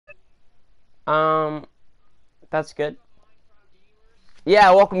That's good.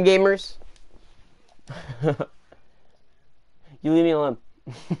 Yeah, welcome gamers. You leave me alone.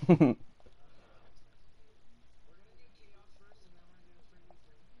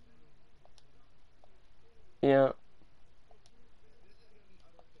 Yeah.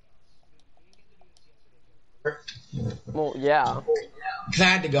 Well, yeah. Cause I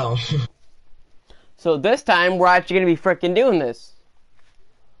had to go. So this time we're actually gonna be freaking doing this.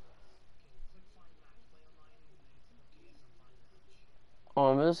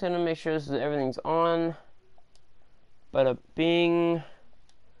 Oh, I'm just gonna make sure everything's on. Bada bing.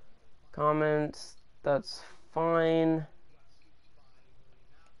 Comments. That's fine.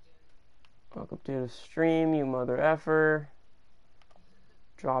 Welcome to the stream, you mother effer.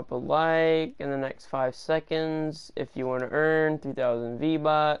 Drop a like in the next 5 seconds if you want to earn 3,000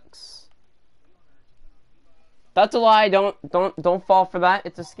 V-Bucks. That's a lie. Don't fall for that.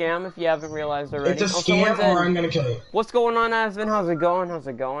 It's a scam if you haven't realized already. It's a scam, or I'm gonna kill you. What's going on, Asvin? How's it going? How's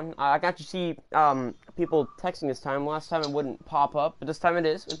it going? I got to see people texting this time. Last time it wouldn't pop up, but this time it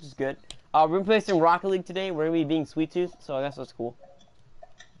is, which is good. We're gonna play some Rocket League today. We're gonna be being Sweetooth, so I guess that's cool.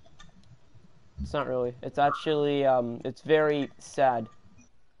 It's not really. It's actually it's very sad.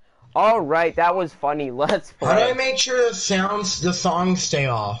 All right, that was funny. Let's play. How do I make sure the songs stay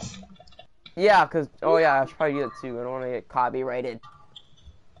off? Yeah, cause oh yeah, I should probably do that too. I don't want to get copyrighted.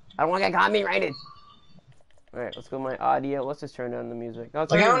 I don't want to get copyrighted. All right, let's go to my audio. Let's just turn down the music. No,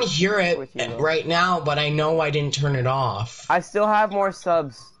 like I don't hear it right now, but I know I didn't turn it off. I still have more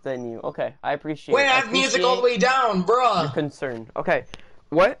subs than you. Okay, I appreciate. Wait, I have music all the way down, bruh. Your concern. Okay,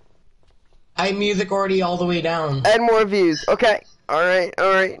 what? I have music already all the way down. And more views. Okay. All right.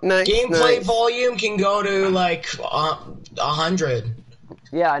 Nice. Gameplay volume can go to like 100.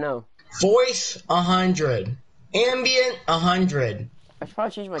 Yeah, I know. Voice 100. Ambient 100. I should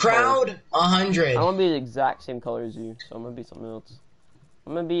probably change my crowd color. 100. I want to be the exact same color as you, so I'm gonna be something else.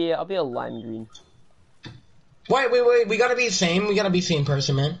 I'll be a lime green. Wait, we gotta be the same. We gotta be the same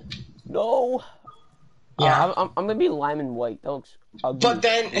person, man. No. Yeah. I'm gonna be lime and white. That looks ugly. But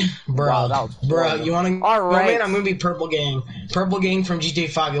then, bro, you wanna? All right. No, man, I'm gonna be purple gang. Purple gang from GTA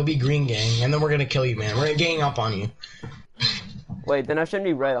 5. You'll be green gang, and then we're gonna kill you, man. We're gonna gang up on you. Wait, then I shouldn't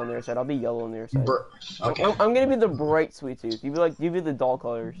be red on their side. I'll be yellow on their side. Okay. I'm gonna be the bright Sweetooth. You be the dull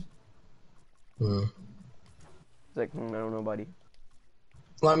colors. Hmm. It's like, I don't know, buddy.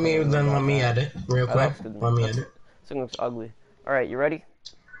 Let me edit real quick. Let me edit. This thing looks ugly. All right, you ready?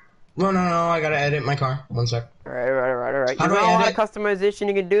 No, I gotta edit my car. 1 sec. All right. How do There's I a lot edit? of customization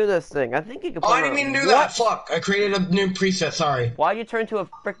you can do this thing. I think you can. Oh, I didn't mean to do that. Fuck! I created a new preset. Sorry. Why'd you turn to a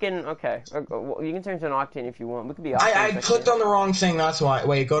frickin'? Okay, you can turn to an Octane if you want. We could be. Octane I clicked on the wrong thing. That's why.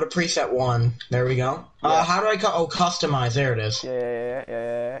 Wait, go to preset 1. There we go. Yeah. How do I customize? There it is.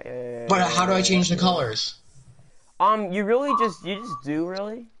 Yeah. But how do I change the colors? You really just do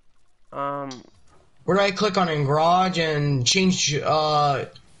really. Where do I click on in garage and change?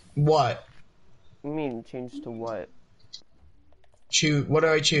 What? You mean change to what? Choose. What do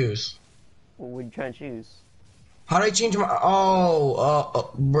I choose? What would you try to choose? How do I change my?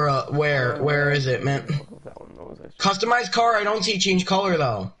 Bruh, where is it, man? Customize car. I don't see change color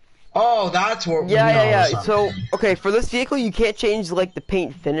though. Oh, that's what. Yeah. So, okay, for this vehicle, you can't change like the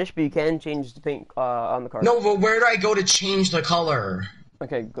paint finish, but you can change the paint on the car. No, but where do I go to change the color?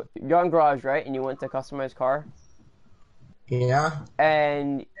 Okay, you're on garage, right? And you went to customize car. Yeah.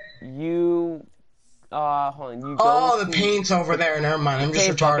 And you. Hold on. You go. Oh, the paint's over there. Never mind. I'm just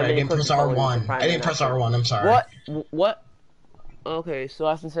retarded. I didn't press R1. I didn't press R1. I'm sorry. What? Okay, so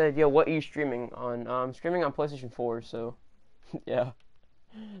Austin said, "Yeah, what are you streaming on?" I'm streaming on PlayStation 4. So, yeah,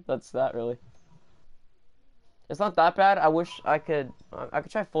 that's that really. It's not that bad. I wish I could. I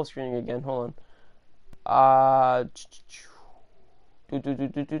could try full screening again. Hold on.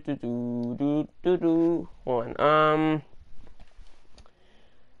 Hold on.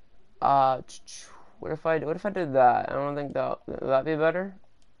 What if I did that? I don't think would that be better?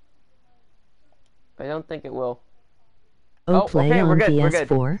 I don't think it will. Play okay, on we're good.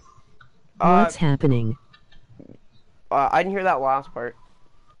 PS4. What's happening? I didn't hear that last part.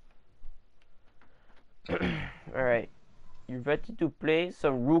 Alright. You ready to play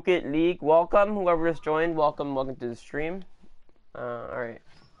some Rocket League? Welcome, whoever just joined. Welcome to the stream. Alright.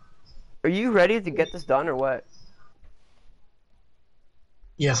 Are you ready to get this done or what?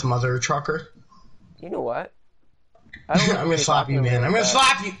 Yes, mother trucker. You know what? I'm gonna slap you, man. I'm gonna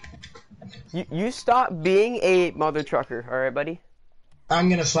slap you! You stop being a mother trucker, alright, buddy? I'm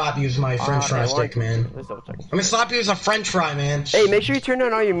gonna slap you with my French fry stick, man. Let's double check. I'm gonna slap you with a French fry, man. Hey, make sure you turn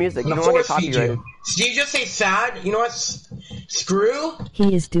down all your music. You I'm don't gonna want to force get feed copyrighted. you. Did you just say sad? You know what? Screw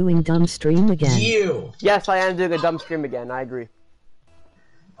He is doing dumb stream again. you. Yes, I am doing a dumb stream again. I agree.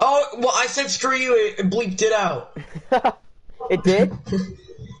 Oh, well, I said screw you. It bleeped it out. It did?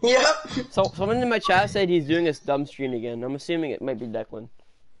 Yep. So someone in my chat said he's doing a dumb stream again. I'm assuming it might be Declan.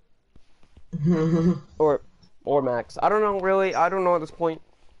 or Max. I don't know, really. I don't know at this point.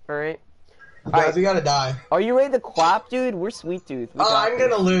 Alright? Guys, we gotta die. Are you ready to clap, dude? We're Sweetooth. I'm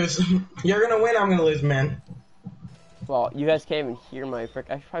gonna lose. You're gonna win, I'm gonna lose, man. Well, you guys can't even hear my frick.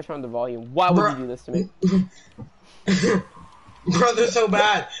 I should probably turn on the volume. Why would you do this to me? Bro, they're so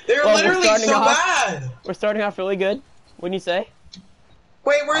bad. They're literally so bad. We're starting off really good. Wouldn't you say?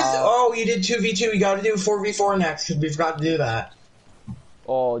 Wait, where's... oh, you did 2v2. You gotta do 4v4 next, because we forgot to do that.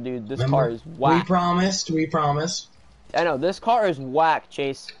 Oh, dude, this car is whack. We promised. I know, this car is whack,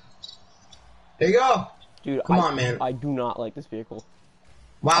 Chase. There you go. Dude, Come on, man. I do not like this vehicle.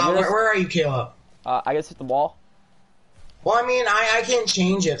 Wow, where are you, Caleb? I guess hit the wall. Well, I mean, I can't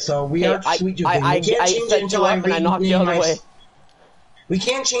change it, so we are Sweetooth. We can't change it until I rename my... We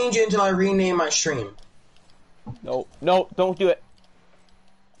can't change it until I rename my stream. No, no, don't do it.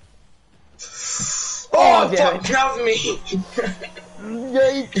 Oh, damn fuck, that was me.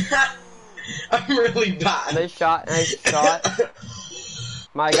 I'm really bad. Nice shot, nice shot.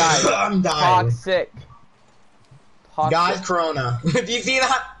 My guy, I'm dying. Toxic. Guys, Corona. If you see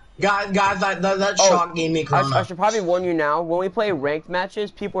that, guys, that shot gave me Corona. I should probably warn you now. When we play ranked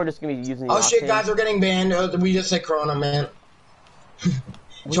matches, people are just gonna be using. Oh shit, guys, we're getting banned. We just said Corona, man.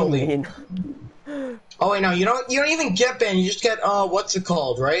 What do you mean? Oh wait, no, you don't even get banned. You just get what's it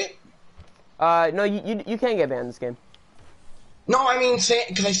called, right? No, you can't get banned in this game. No, I mean,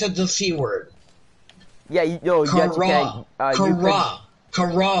 because I said the C word. Yeah, you can.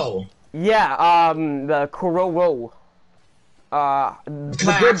 Caro. Yeah, the Cororo. Because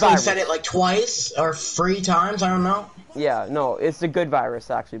I actually said it like twice or 3 times. I don't know. Yeah, no, it's the good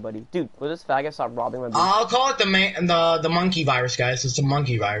virus, actually, buddy. Dude, will this faggot stop robbing my booth? I'll call it the monkey virus, guys. It's a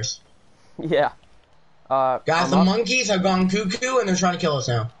monkey virus. Yeah. Guys, the monkeys have gone cuckoo and they're trying to kill us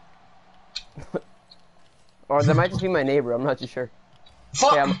now. Or that might just be my neighbor. I'm not too sure.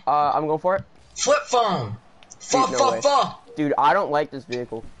 Fuck. Okay, I'm going for it. Flip phone. Fuck. Dude, I don't like this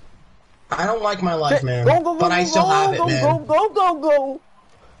vehicle. I don't like my life, man. Go, but I still have it, man. Go.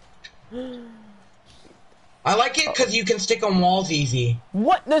 I like it because you can stick on walls easy.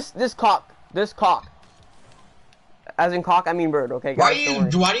 What? This cock. As in cock, I mean bird, okay,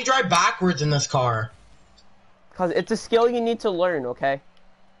 guys? Why do you drive backwards in this car? Because it's a skill you need to learn, okay?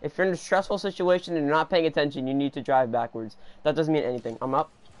 If you're in a stressful situation and you're not paying attention, you need to drive backwards. That doesn't mean anything. I'm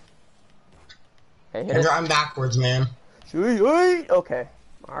up. Okay, hit it. I'm backwards, man. Okay.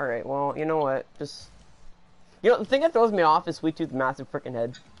 Alright, well, you know what? You know, the thing that throws me off is Sweetooth's massive freaking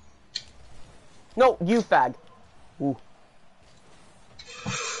head. No, you fag. Ooh.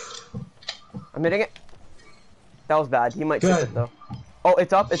 I'm hitting it. That was bad. He might tip it, though. Oh,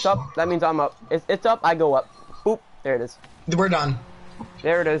 it's up. That means I'm up. It's up, I go up. Oop, there it is. We're done.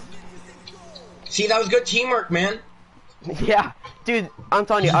 There it is. See, that was good teamwork, man. Yeah, dude, I'm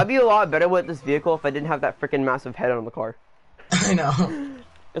telling you, I'd be a lot better with this vehicle if I didn't have that freaking massive head on the car. I know.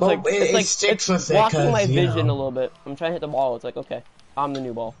 It's blocking my vision a little bit. I'm trying to hit the ball. It's like, okay, I'm the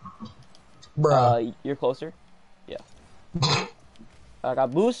new ball. Bruh. You're closer? Yeah. I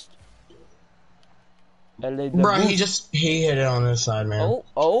got boost. Bruh, he hit it on this side, man.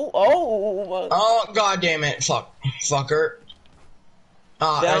 Oh, god damn it. Fucker.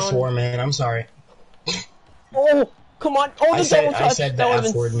 I swore, man. I'm sorry. Oh, come on. Oh, the double touch. I said the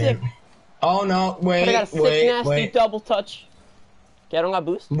F word, man. Oh, no. Wait, I got a sick, nasty double touch. Okay, I don't got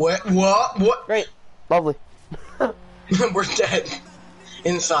boost. What? Great. Lovely. We're dead.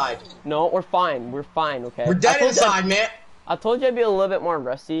 Inside. No, we're fine. We're fine, okay? We're dead inside, man. I told you I'd be a little bit more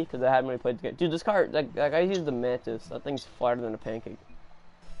rusty because I haven't really played together. Dude, this car, like I used the Mantis. That thing's flatter than a pancake.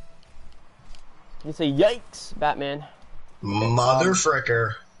 You say, yikes, Batman. Mother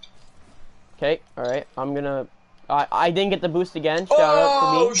fricker. Okay, alright. I'm gonna... I didn't get the boost again. Shout out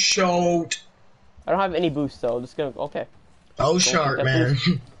to me. Oh, shoot. I don't have any boost, though. Just gonna... Okay. Oh, shark, man.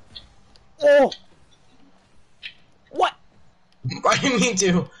 Oh! What? I didn't mean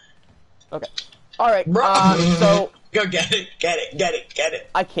to. Okay. Alright, Bro. so... Go get it.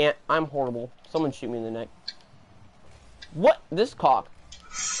 I can't. I'm horrible. Someone shoot me in the neck. What? This cock.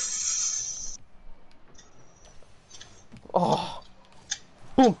 Oh.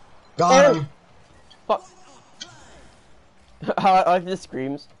 Boom. Got him. Fuck. I like the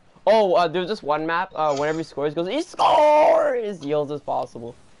screams. Oh, there's this one map. Whenever he scores, he goes, he scores! Yells as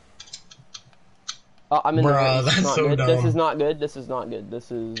possible. I'm in Bruh, the that's not so good. dumb. This is not good. This is not good.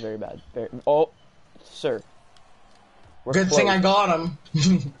 This is very bad. Oh, sir. We're Good close. thing I got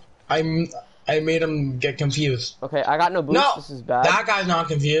him. I made him get confused. Okay, I got no boost. No, This is bad. that guy's not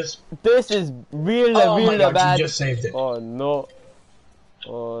confused. This is really, Oh my really god, bad. you just saved it. Oh no.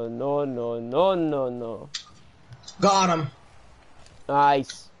 Oh no, no, no, no, no. Got him.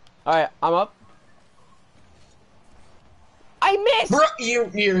 Nice. Alright, I'm up. I missed! Bro,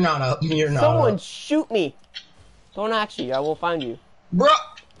 you're not up. You're not Someone up. shoot me. Don't actually, I will find you. Bro.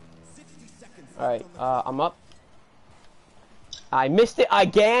 Alright, I'm up. I missed it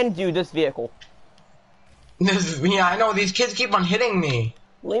again, dude, this vehicle. Yeah, I know. These kids keep on hitting me.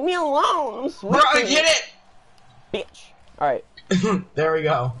 Leave me alone, I'm Bro, I switching. hit it. Bitch. Alright. There we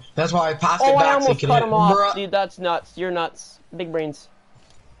go. That's why I passed Oh, it I back so you almost could cut hit. him off. Bruh. Dude, that's nuts. You're nuts. Big brains.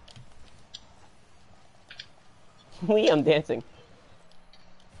 I'm dancing.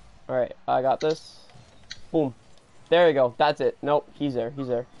 Alright, I got this. Boom. There we go. That's it. Nope, he's there. He's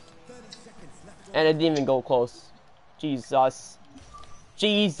there. And it didn't even go close. Jesus.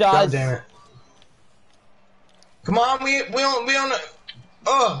 Jesus. God damn it. Come on, we don't.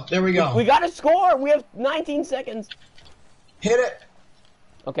 Oh, there we go. We gotta score. We have 19 seconds. Hit it.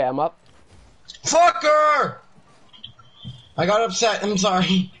 Okay, I'm up. Fucker! I got upset. I'm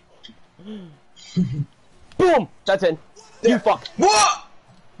sorry. Boom. That's in. There. You fuck. What?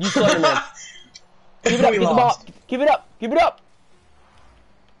 You slender man. Keep it up. We Keep the ball. lost. Keep it up. Keep it up.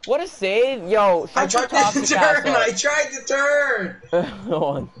 What a save. Yo, I shut tried your to toxic ass turn. up. I tried to turn. Hold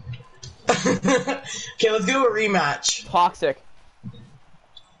on. Okay, let's do a rematch. Toxic.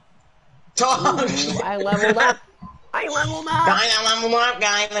 Toxic. I leveled up. I leveled up. Guys, I leveled up,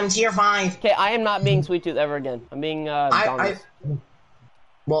 guys. I'm tier 5. Okay, I am not being Sweetooth ever again. I'm being Dominus.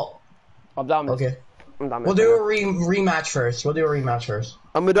 Well, I'm Dominus. okay. I'm Dominus. We'll do a rematch first. We'll do a rematch first.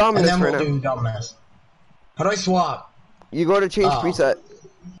 I'm a Dominus And then right we'll now. do Dominus. How do I swap? You go to change Oh. preset.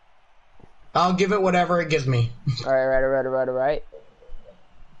 I'll give it whatever it gives me. Alright.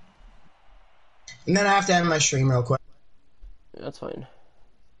 And then I have to end my stream real quick. That's fine.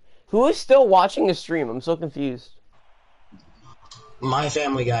 Who is still watching the stream? I'm so confused. My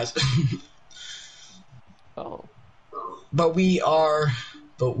family, guys. Oh. But we are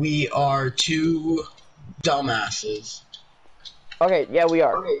two dumbasses. Okay, yeah, we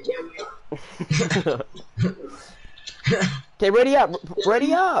are. Okay, ready up.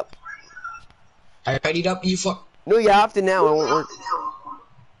 Ready up. I readied up, you fuck. No, you have to now. It won't work.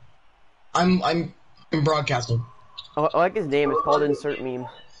 I'm broadcasting. I like his name. It's called Insert Meme.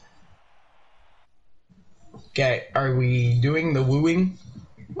 Okay, are we doing the wooing?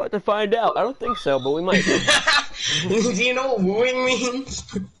 We'll have to find out. I don't think so, but we might. Do you know what wooing means?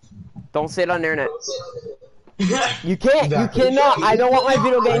 Don't say it on the internet. You can't. Exactly. You cannot. I don't want my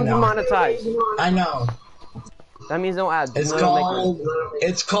video I game know. demonetized. I know. That means no ads. It's No, don't make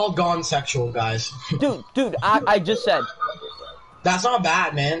money. called gone sexual, guys. Dude, I just said. That's not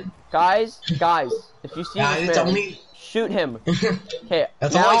bad, man. Guys, if you see Guys, this it's man, only. shoot him. Okay,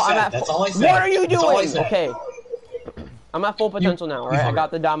 That's now all I I'm said. at That's full- all I said. What are you That's all I doing? said. Okay. I'm at full potential now, alright? I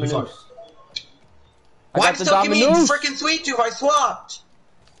got the Dominus. I Why got the still give me Dominus. freaking Sweetooth? I swapped.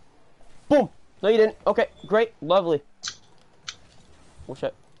 Boom. No, you didn't. Okay, great. Lovely. Oh,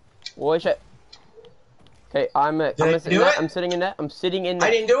 shit. Oh, shit. Okay, I'm I sitting do in net. it? I'm sitting in net. I'm sitting in net.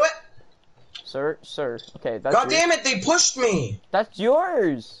 I didn't do it. Sir. Okay, that's God yours. damn it! They pushed me. That's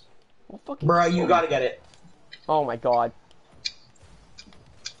yours. Well, fucking Bruh, you gotta get it. Oh my god.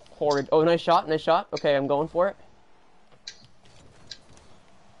 Horrid. Oh, nice shot. Okay, I'm going for it.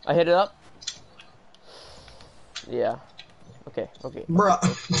 I hit it up. Yeah. Okay.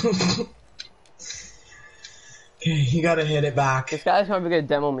 Bruh. Okay, you gotta hit it back. This guy's probably gonna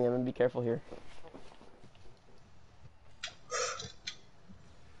demo me. I'm gonna be careful here.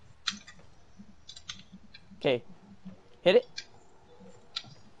 Okay. Hit it.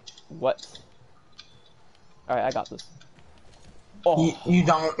 What? Alright, I got this. Oh.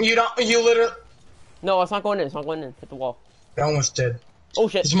 You literally. No, it's not going in. Hit the wall. I almost did. Oh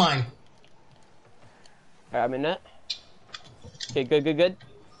shit. It's mine. Alright, I'm in net. Okay, good.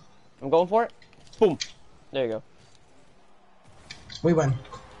 I'm going for it. Boom. There you go. We win.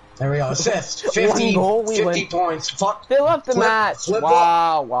 There we go. Assist. 50, One goal, we 50 win. points. Fuck. They left the Flip, match. flip,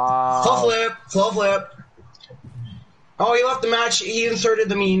 Wow. Full flip. Oh, he left the match. He inserted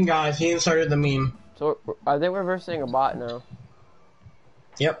the meme, guys. He inserted the meme. So, I think we're versing a bot now.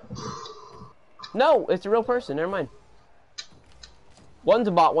 Yep. No, it's a real person. Never mind. One's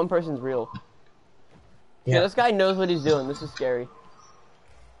a bot, one person's real. Yeah, this guy knows what he's doing. This is scary.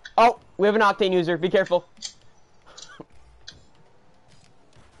 Oh, we have an Octane user. Be careful.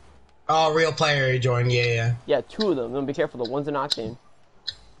 Oh, real player joined. Yeah. Yeah, 2 of them. Then be careful. The one's an Octane.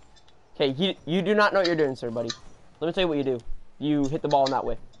 Okay, you do not know what you're doing, sir, buddy. Let me tell you what you do. You hit the ball in that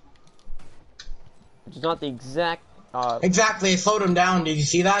way. Which is not the exact... Exactly, I slowed him down. Did you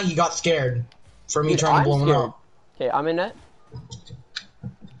see that? He got scared for me Dude, trying to blow him up. Okay, I'm in net.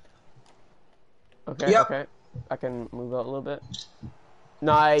 Okay, Yep. okay. I can move out a little bit.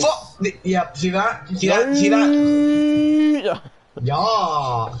 Nice. Yep, see that? See that? See that? Yeah.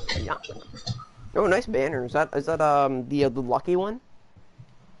 Yeah. Oh, nice banner. Is that the lucky one?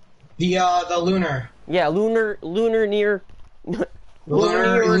 The lunar. Yeah, lunar near.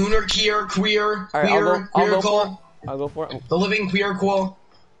 Lunar queer. I'll go for it. The living queer cool.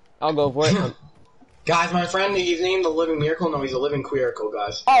 I'll go for it. Guys, my friend, he's named the living miracle. No, he's a living queer cool,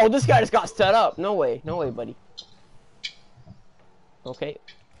 guys. Oh, this guy just got set up. No way, buddy. Okay,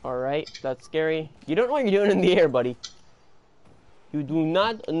 all right, that's scary. You don't know what you're doing in the air, buddy. You do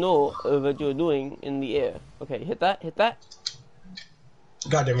not know what you're doing in the air. Okay, hit that.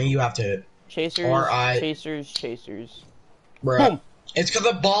 God damn it, you have to hit. Chasers. Bruh. Boom. It's because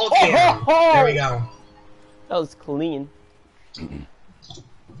the ball came. There we go. That was clean.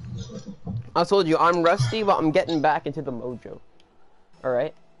 I told you, I'm rusty, but I'm getting back into the mojo.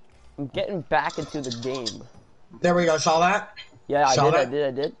 Alright? I'm getting back into the game. There we go, saw that? Yeah, I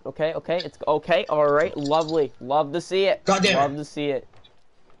did. Okay, it's okay, alright, lovely. Love to see it. God damn it. Love to see it.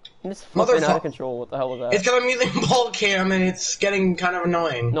 It's flipping out of control. What the hell was that? It's because I'm using ball cam and it's getting kind of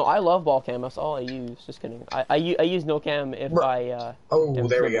annoying. No, I love ball cam. That's all I use. Just kidding. I use no cam if I Oh,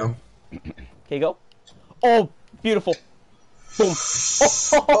 there we go. Okay, go. Oh, beautiful. Boom.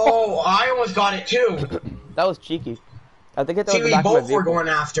 Oh, I almost got it too. That was cheeky. I think it See, was the we back of my both were vehicle. going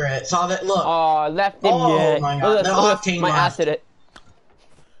after it. Saw that? Look. Oh, left him. Oh Yeah. my god, the octane my left. ass hit it.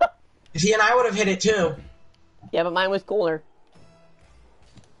 See, and I would have hit it too. Yeah, but mine was cooler.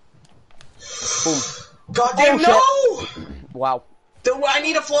 Boom. God damn, Oh, no! Wow. I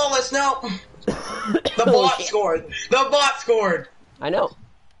need a flawless, no. The bot scored. The bot scored. I know.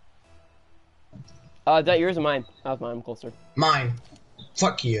 Is that yours or mine? That was mine. I'm closer. Mine.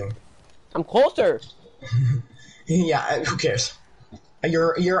 Fuck you. I'm closer. Yeah, who cares?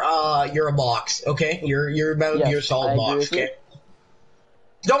 You're a box, okay? You're about Yes, your solid I agree box, with you. okay?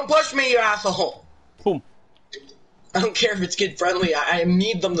 Don't push me, you asshole! Boom. I don't care if it's kid friendly. I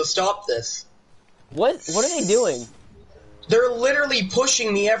need them to stop this. What are they doing? They're literally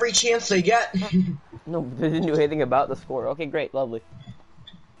pushing me every chance they get. No, they didn't do anything about the score. Okay, great, lovely.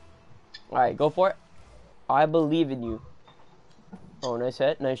 Alright, go for it. I believe in you. Oh, nice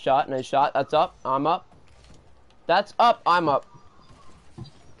hit, nice shot. That's up, I'm up. That's up, I'm up.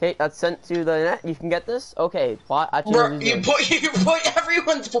 Okay, that's sent to the net. You can get this? Okay, bot actually. Bro, you put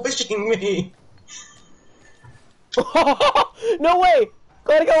everyone's pushing me. No way!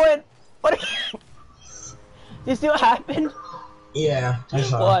 Gotta go in! What? Do you see what happened? Yeah, I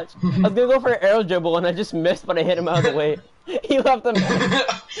saw. Watch. I was gonna go for an arrow dribble and I just missed, but I hit him out of the way. He left the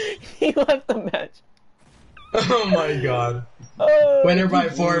match. He left the match. Oh my god. Oh, Winner by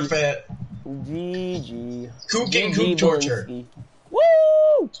GG. forfeit. GG. Kook and GG kook torture. Belinsky.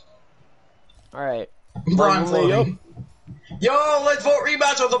 Woo! Alright. Bronze loading. Yo, let's vote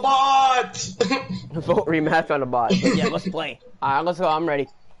rematch on the bot! Vote rematch on a bot. But yeah, let's play. Alright, let's go. I'm ready.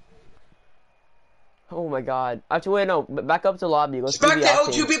 Oh my god. Actually, wait, no. Back up to lobby. Let's Spectate!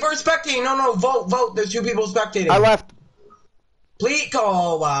 Oh, 2 people are spectating! No, vote! There's 2 people spectating. I left. Please,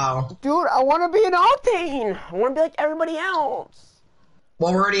 oh, wow. Dude, I want to be an Octane. I want to be like everybody else.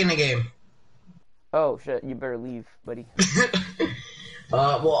 Well, we're already in the game. Oh, shit. You better leave, buddy.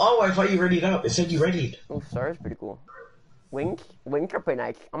 Oh, I thought you readied up. It said you readied. Oh, Star is pretty cool. Wink or pretty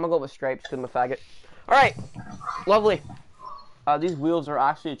nice. I'm gonna go with stripes because I'm a faggot. Alright. Lovely. These wheels are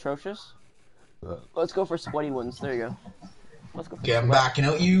actually atrocious. Let's go for sweaty ones. There you go. Let's go for Okay, I'm sweat. backing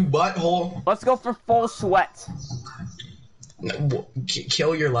out, you butthole. Let's go for full sweat. No,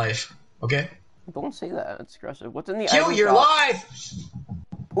 kill your life, okay? Don't say that. It's aggressive. What's in the Kill item your shop? life!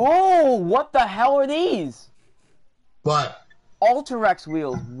 Oh, what the hell are these? What? Ultrarex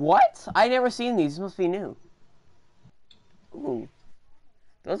wheels. What? I never seen these. This must be new. Ooh.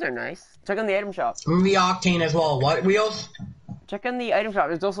 Those are nice. Check on the item shop. I'm the Octane as well. What wheels? Check on the item shop.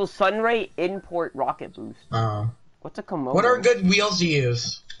 There's also Sunray Import Rocket Boost. What's a Komodo? What are good wheels to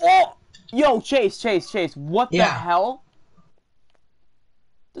use? Oh! Yo, Chase. What the Yeah. hell?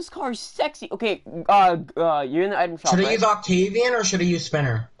 This car is sexy. Okay, you're in the item shop, Should I right? use Octavian or should I use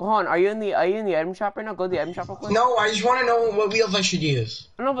Spinner? Hold on, are you in the item shop right now? Go to the item shop real quick. No, I just want to know what wheels I should use.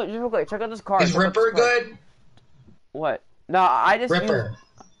 No, but just real quick, check out this car. Is Check out Ripper this car. good? What? No, I just Ripper.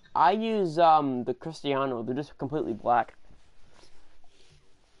 I use the Cristiano. They're just completely black.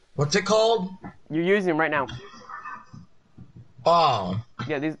 What's it called? You're using them right now. Oh.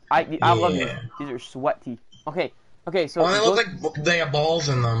 Yeah, I love these. These are sweaty. Okay. So they look like they have balls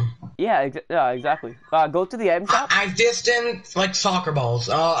in them. Yeah, exactly. Go to the item shop. I've distanced like soccer balls.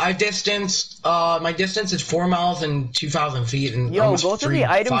 I've distanced. My distance is 4 miles and 2,000 feet, and Yo, almost go to the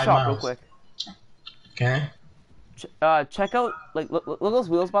item 5 shop miles. real quick. Okay. Check out look those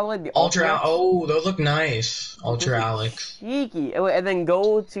wheels by the way. The Ultra. Oh, those look nice. Ultra Alex. Cheeky. And then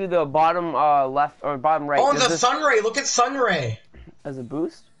go to the bottom left or bottom right. Oh, the Sunray. Look at Sunray. As a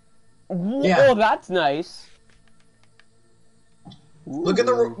boost. Yeah. Oh, that's nice. Ooh.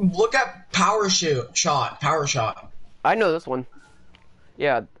 Look at Power Shot. I know this one.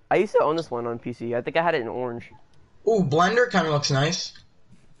 Yeah, I used to own this one on PC. I think I had it in orange. Ooh, Blender kind of looks nice.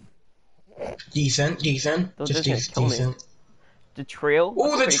 Decent. Just decent. The trail.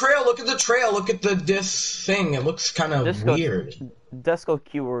 Oh, the trail. Look at the trail. Look at this thing. It looks kind of weird. Disco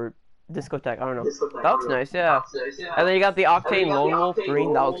Q or Discotech. I don't know. That looks nice, yeah. And then you got the Octane Lone Wolf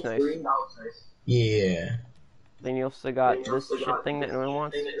green. That looks nice. Yeah. Then you also got this shit thing that no one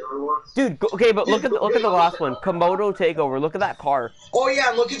wants. Dude, okay, but look at the last one. Komodo Takeover. Look at that car. Oh yeah,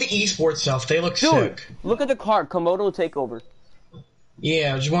 and look at the esports stuff. They look sick. Look at the car. Komodo Takeover.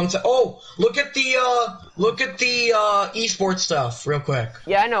 Yeah, just one sec. Oh, look at the esports stuff, real quick.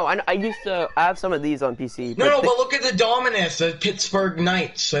 Yeah, I know. I used to have some of these on PC. But look at the Dominus, the Pittsburgh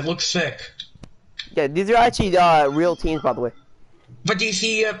Knights. It looks sick. Yeah, these are actually real teams, by the way. But do you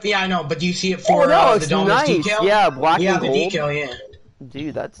see it? Yeah, I know. But do you see it for the Dominus nice. decal? Yeah, black and gold. Yeah, the decal. Yeah.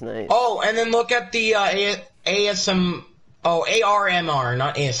 Dude, that's nice. Oh, and then look at the ASM. Oh, ARMR,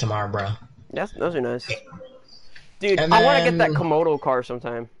 not ASMR, bro. Yes, those are nice. Dude, I want to get that Komodo car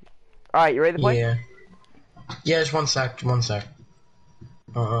sometime. All right, you ready to play? Yeah. Yeah, just one sec. Let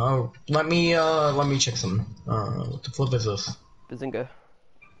me check some. What the flip is this? Bazinga.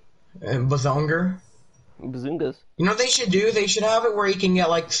 Bazonga? Bazungas. You know what they should do? They should have it where you can get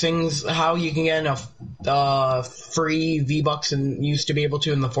like things. How you can get enough free V-Bucks and used to be able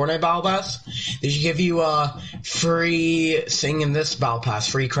to in the Fortnite Battle Pass. They should give you free thing in this Battle Pass,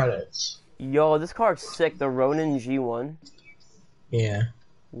 free credits. Yo, this car's sick. The Ronin G1. Yeah.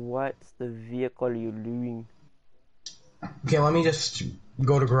 What's the vehicle are you doing? Okay, let me just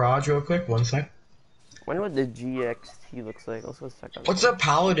go to garage real quick. One sec. I wonder what the GXT looks like. Let's check out. What's a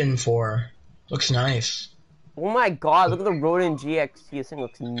Paladin for? Looks nice. Oh my god, look at the Ronin GXT. This thing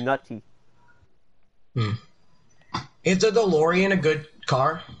looks nutty. Is the DeLorean a good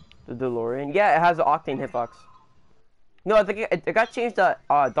car? The DeLorean? Yeah, it has the Octane hitbox. No, I think it got changed to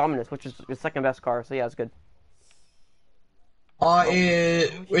Dominus, which is the second best car, so yeah, it's good.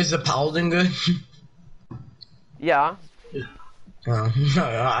 Is the Paladin good? Yeah.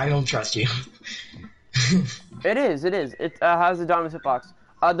 I don't trust you. It is. It has the Dominus hitbox.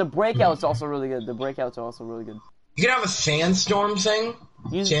 The Breakout's also really good. The Breakouts are also really good. You can have a Sandstorm thing?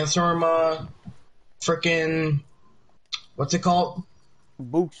 Sandstorm, frickin'... What's it called?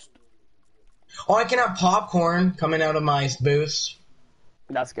 Boost. Oh, I can have popcorn coming out of my boost.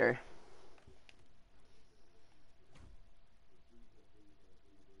 That's scary.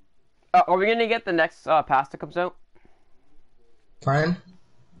 Are we gonna get the next pass that comes out? Friend? Do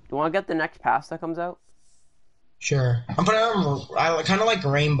you want to get the next pass that comes out? Sure. I'm putting on. I kind of like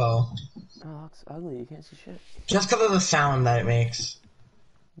rainbow. Oh, that looks ugly. You can't see shit. Just because of the sound that it makes.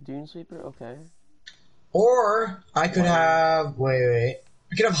 Dune Sweeper? Okay. Or I could have. Wait.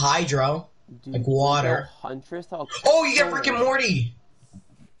 I could have Hydro. Dude, like water. Huntress? Oh, you get Rick and Morty!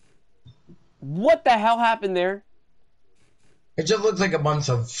 What the hell happened there? It just looks like a bunch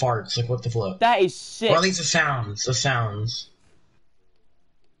of farts. Like, what the flip? That is sick. Or at least the sounds.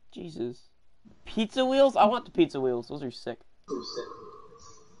 Jesus. Pizza wheels? I want the pizza wheels. Those are sick.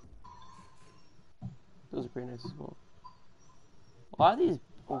 Those are pretty nice as well. A lot of these...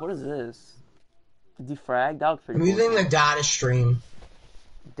 What is this? Defrag? That looks pretty I'm using the data stream.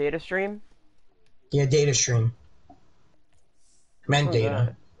 Data stream? Yeah, data stream. Meant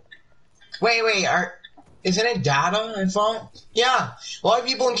data. Wait, isn't it data, I thought? Yeah. A lot of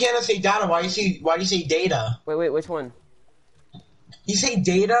people in Canada say data. Why do you say data? Wait, which one? You say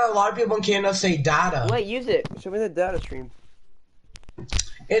data? A lot of people in Canada say data. Wait, use it. Show me the data stream.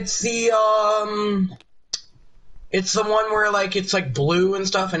 It's the, it's the one where, like, it's, like, blue and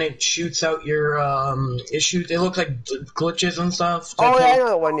stuff, and it shoots out your, it looks like glitches and stuff. Oh, yeah, I know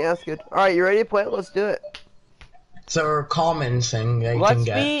that one. Yeah, that's good. Alright, you ready to play it? Let's do it. It's a common thing that you can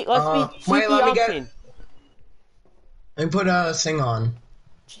get. Let's be cheeky Octane. Let me put a thing on.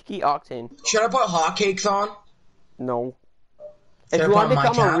 Cheeky Octane. Should I put hotcakes on? No. If Should I you put want on to my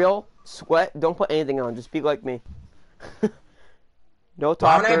become a cap? real sweat, don't put anything on. Just be like me. No Why don't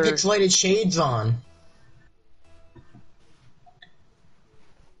I have topper. pixelated shades on?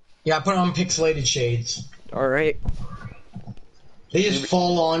 Yeah, I put on pixelated shades. All right, They just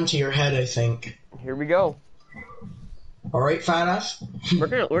fall onto your head, I think. here we go. Alright, fat ass? We're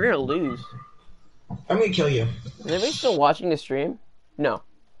gonna lose. I'm gonna kill you. Is anybody still watching the stream? No.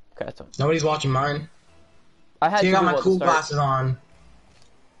 Okay, that's fine. Nobody's watching mine. I had See, I two got my people at the cool start. glasses on.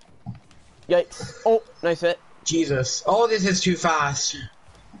 Yikes! Oh, nice hit. Jesus. Oh, this is too fast.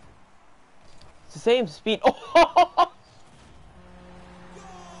 It's the same speed. Oh!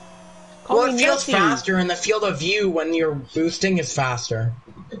 Call Well, it me feels Messi. faster in the field of view when your boosting is faster.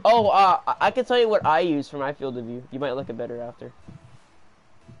 Oh, I can tell you what I use for my field of view. You might like it better after.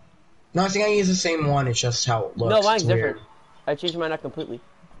 No, I think I use the same one, it's just how it looks. No, mine's It's weird. different. I changed mine out completely.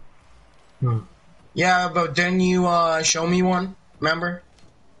 Yeah, but didn't you show me one? Remember?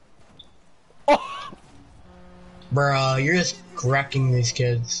 Oh! Bruh, you're just wrecking these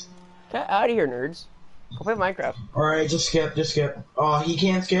kids. Get out of here, nerds. Go play Minecraft. Alright, just skip, just skip. Oh, he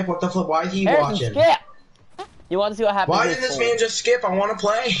can't skip? What the flip? Why is he Harrison, watching? skip! You want to see what happens? Why in did this four. man just skip? I want to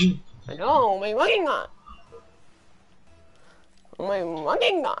play. I know, my fucking not. My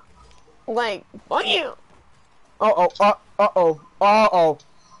fucking not. Like, fuck you. Uh-oh.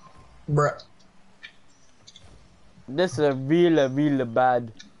 Bruh. This is really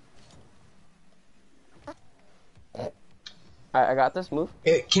bad. Alright, I got this. Move.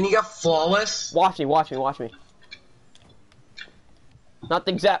 Can you get flawless? Watch me. Not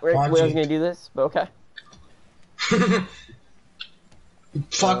the exact way I was Watch gonna do this, but okay.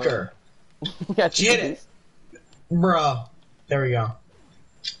 Fucker. Yeah, Hit it. Bruh. There we go.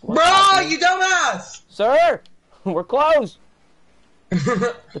 What's Bruh, happening? you dumbass! Sir! We're closed!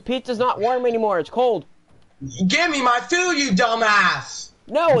 The pizza's not warm anymore, it's cold. Give me my food, you dumbass!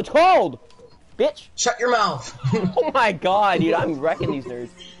 No, it's cold! Bitch! Shut your mouth. Oh my god, dude, I'm wrecking these nerds.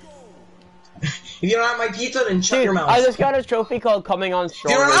 If you don't have my pizza, then shut Dude, your mouth. I just got a trophy called Coming On If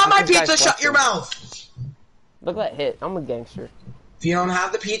Strong. you don't have my This guy's pizza, shut your flexing. mouth. Look at that hit, I'm a gangster. If you don't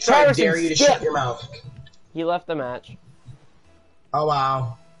have the pizza, I Harrison, dare you to skip. shut your mouth. He left the match. Oh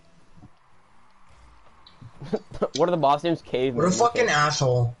wow. What are the boss names? Caveman. What a fucking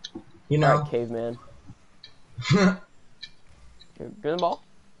asshole. You know? Alright, Caveman. Give me the ball.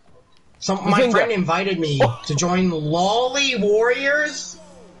 My Zinga. friend invited me to join Lolly Warriors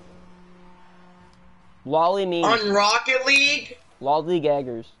Lolly means on Rocket League. Lolly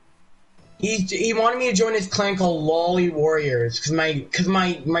Gaggers. He wanted me to join his clan called Lolly Warriors because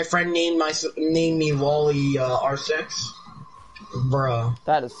my friend named me Lolly R6. Bruh.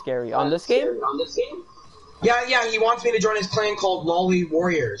 That is scary. On this game? Yeah, he wants me to join his clan called Lolly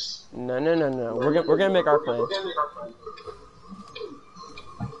Warriors. No. We're gonna make our plan.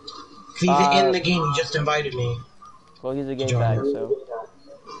 He's in the game, he just invited me. Well, he's a game Join bag, him. so.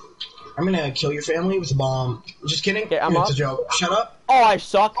 I'm gonna kill your family with a bomb. Just kidding. Okay, I'm it's up. a joke. Shut up. Oh, I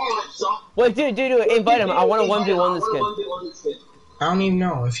suck. Wait, dude, invite him. I want to 1v1 this kid. I don't even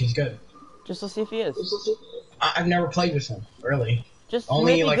know if he's good. Just to see if he is. I've never played with him, really. Just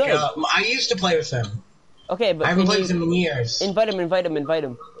Only maybe like good. I used to play with him. Okay, but I haven't can played you with him in years. invite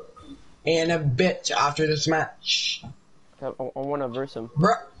him. And a bit after this match. I want to verse him.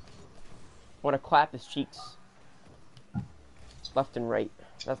 Bruh. I want to clap his cheeks. Left and right.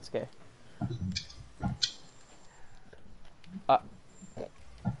 That's okay.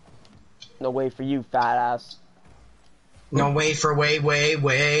 No way for you, fat ass. No way for way.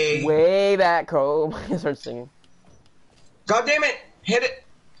 Way back home. I start singing. God damn it! Hit it!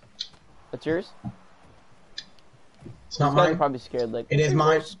 That's yours? It's not These guys are mine. probably scared. Like It is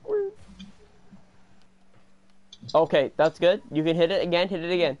mine. Okay, that's good. You can hit it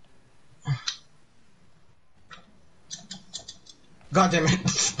again. God damn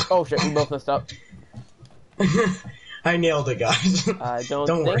it. Oh shit, we both messed up. I nailed it, guys. I don't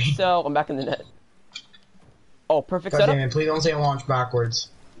Don't think worry. so. I'm back in the net. Oh, perfect God setup. damn it, please don't say launch backwards.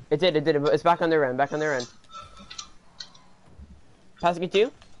 It did. It's back on their end. Passing it to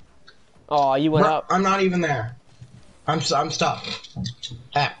you? Oh, you went Bruh, up. I'm not even there. I'm stuck.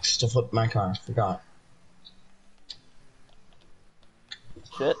 X to flip my car. Forgot.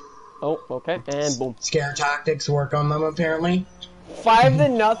 Shit. Oh, okay. And boom. Scare tactics work on them, apparently.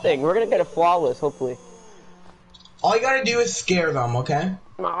 5-0. We're gonna get a flawless, hopefully. All you gotta do is scare them, okay?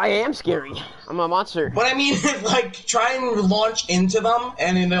 I am scary. I'm a monster. What I mean is, like, try and launch into them,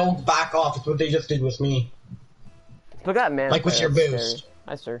 and then they'll back off. It's what they just did with me. Look at that man. Like with your That's boost. scary.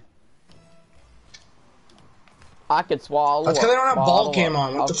 Hi, sir. I could swallow. That's 'cause I don't have ball swallow cam up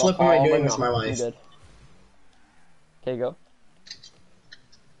on. What the flip am I alcohol, doing but with my no, life? I'm good. Okay, go.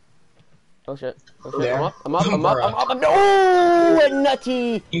 Oh shit. Oh shit. There. I'm up. Bruh. No!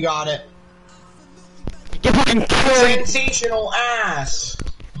 Nutty! You got it. Get fucking killed! Sensational ass.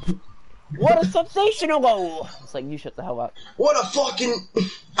 What a sensational goal! It's like, you shut the hell up. What a fucking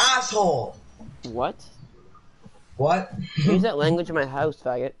asshole. What? What? Use that language in my house,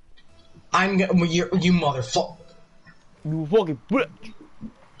 faggot. You motherfucker. You fucking bitch!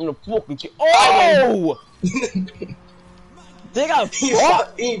 I'm gonna fucking Oh! They got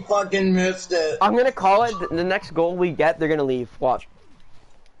fucked! He fucking missed it. I'm gonna call it the next goal we get, they're gonna leave. Watch.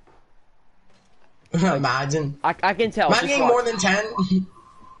 Imagine. I can tell. Am I Just getting watch. more than 10?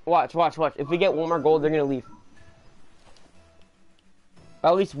 Watch. If we get one more goal, they're gonna leave.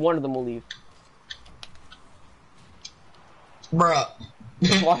 At least one of them will leave. Bruh.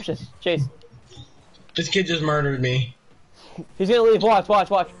 Watch this. Chase. This kid just murdered me. He's gonna leave. Watch.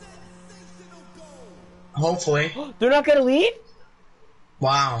 Hopefully. They're not gonna leave?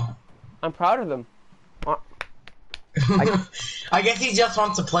 Wow. I'm proud of them. I guess he just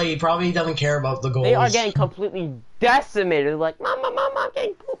wants to play. He probably doesn't care about the goals. They are getting completely decimated. Like, Mom, I'm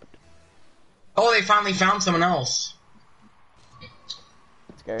getting pooped. Oh, they finally found someone else.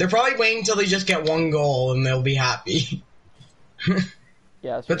 That's scary. They're probably waiting until they just get one goal and they'll be happy.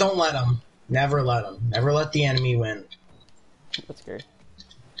 Yeah, that's But don't let them. Never let them. Never let the enemy win. That's scary.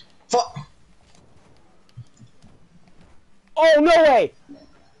 Fuck. Oh, no way!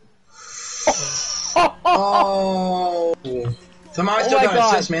 Oh. Somehow I still my got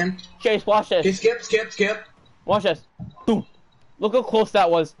God. assist, man. Chase, watch Okay, this. skip. Watch this. Boom. Look how close that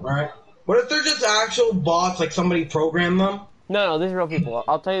was. Alright. What if they're just actual bots, like somebody programmed them? No, these are real people.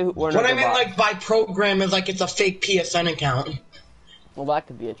 I'll tell you we're not What I the meant, bot. like, by program is like it's a fake PSN account. Well, that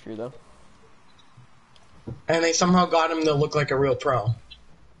could be a true, though. And they somehow got him to look like a real pro.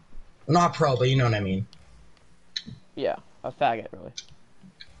 Not pro, but you know what I mean. Yeah, a faggot, really.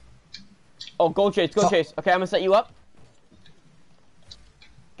 Oh, go Chase. Okay, I'm gonna set you up.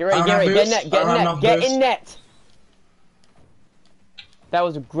 Get ready, get in net, get in net. That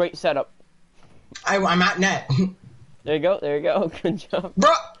was a great setup. I'm at net. There you go. Good job.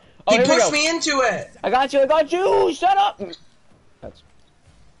 Bro, Oh, he here we pushed go. me into it. I got you. Shut up. That's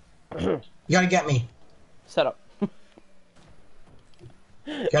You gotta get me. set up.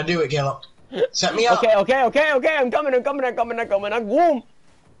 You gotta do it, Caleb. Set me up. Okay. I'm coming. Boom.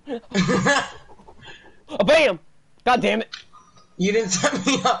 Oh, bam. God damn it. You didn't set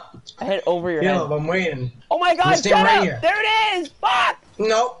me up. I hit over your Caleb, head. I'm waiting. Oh my God, stay shut right up. here. There it is. Fuck.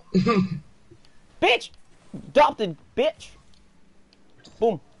 Nope. Bitch. Adopted bitch.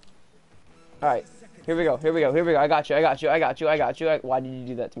 Boom. Alright. Here we go. I got you. Why did you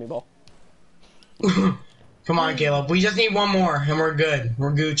do that to me, Ball? Come on, Caleb. We just need one more, and we're good.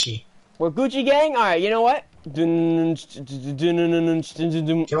 We're Gucci. We're Gucci gang? Alright, you know what? Okay,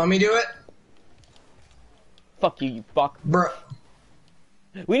 let me do it. Fuck you, you fuck. Bro.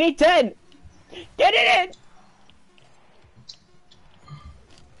 We need 10! Get it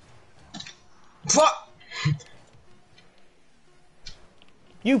in! Fuck.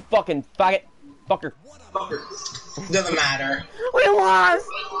 You fucking faggot. Fucker. Doesn't matter. We lost!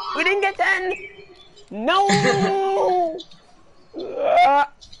 We didn't get 10! No!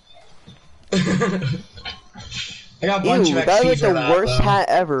 I got a bunch Ew, of XP that was for the that, worst though. hat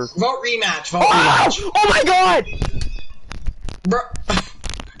ever. Vote rematch. Oh my God! Bro.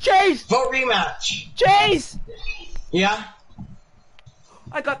 Chase! Vote rematch. Chase! Yeah?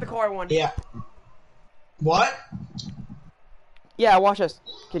 I got the car one. Yeah. What? Yeah, watch this.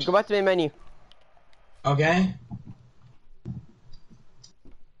 Okay, go back to the main menu. Okay.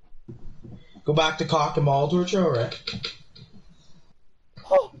 Go back to cock and ball torture, alright?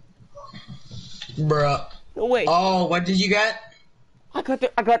 Oh, Bruh. no way. Oh, what did you get? I got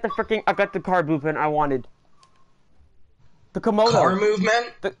the car blueprint I wanted. The Komodo. Car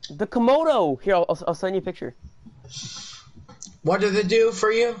movement? The Komodo. Here, I'll send you a picture. What did it do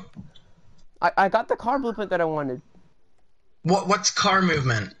for you? I got the car blueprint that I wanted. What's car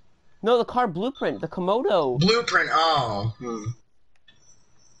movement? No, the car blueprint. The Komodo. Blueprint, oh.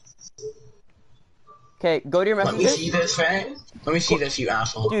 Okay, go to your Let me messages. see this, fag. Let me see this, you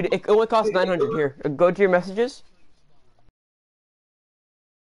asshole. Dude, it only costs 900. Here, go to your messages.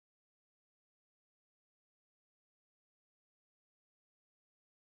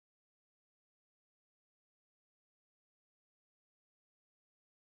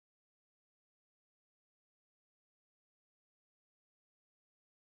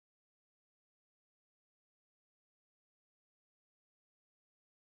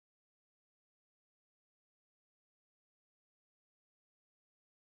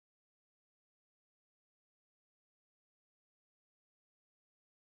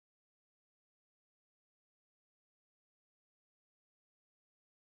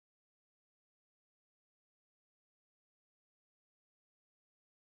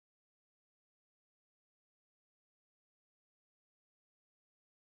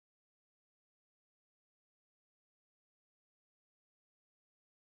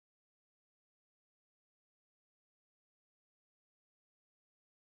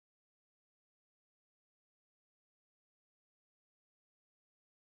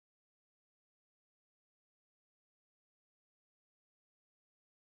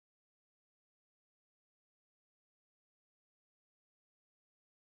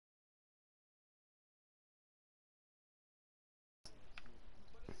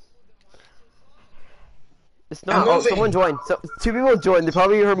 It's I'm not. Oh, moving. someone joined. So, two people joined. They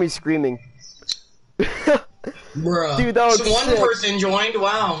probably heard me screaming. Bruh. Dude, that was So one sick. person joined.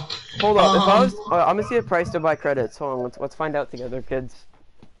 Wow. Hold up. If I was, I'm gonna see the price to buy credits. Hold on. Let's find out together, kids.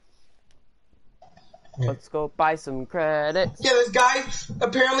 Let's go buy some credits. Yeah, this guy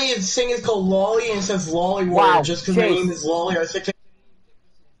apparently his thing is called Lolly and it says Lolly Wow, Warrior just because my Chase. name is Lolly. I think.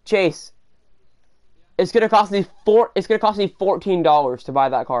 Chase, it's gonna cost me $14 to buy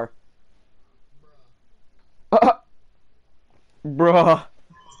that car. Bruh.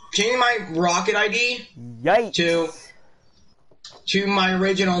 Changing my Rocket ID Yikes. to my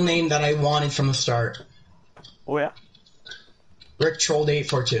original name that I wanted from the start. Oh yeah. Rick Trolled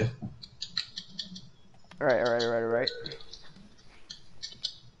 842. Alright.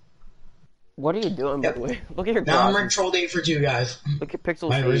 What are you doing, by the way? Look at your Now I'm Rick glasses. Trolled 842, guys. Look at Pixel's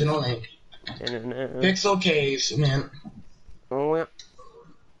My face. original name. Pixel Caves, man. Oh yeah.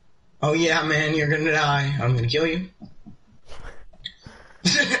 Oh yeah, man, you're gonna die. I'm gonna kill you.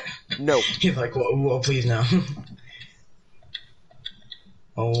 No. He's like, whoa, please no.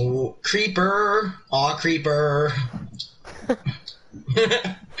 Oh, creeper. Aw, creeper. You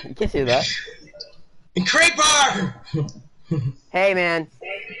can't say that. Creeper! Hey man.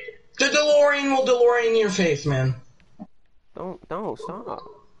 The DeLorean will DeLorean your face, man. Don't stop.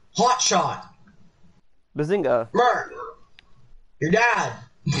 Hot shot. Bazinga. Merc. Your dad.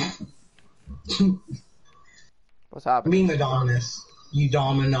 What's happening? Being the Dominus. You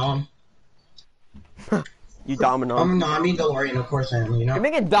Dominon. You domino. I'm not being DeLorean, of course I am, you know? You're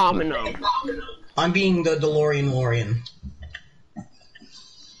making domino. I'm being the DeLorean.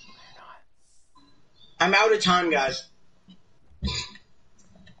 I'm out of time, guys.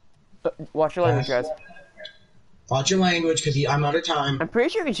 Watch your language, guys. Watch your language, because I'm out of time. I'm pretty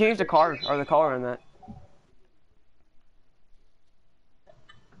sure you can change the car or the color on that.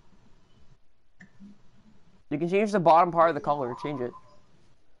 You can change the bottom part of the color. Change it.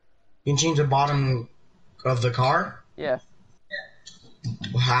 You can change the bottom of the car? Yeah.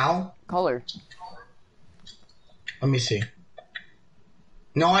 How? Color. Let me see.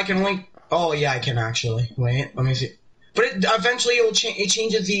 No, I can only... Oh, yeah, I can actually. Wait, let me see. But eventually it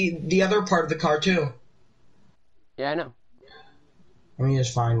changes the other part of the car, too. Yeah, I know. Let me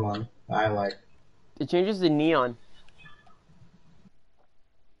just find one I like. It changes the neon.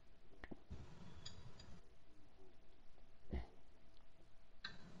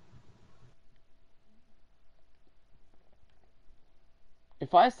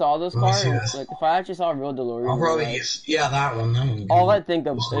 If I saw this Let me car, see this. like if I actually saw a real DeLorean, I'll probably like, use... Yeah, that one. That one. all I'd think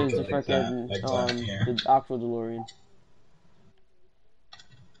of is Just look the at it like freaking that, yeah. the actual DeLorean.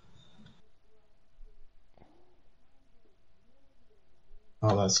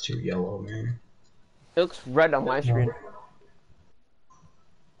 Oh, that's too yellow, man. It looks red on my screen.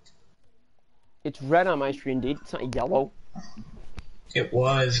 It's red on my screen, dude. It's not yellow. It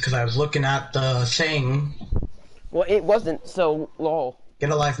was, because I was looking at the thing. Well, it wasn't, so lol. Get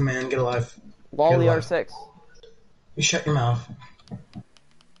a life, man. Get a life. Lolly Good luck. R6. You shut your mouth.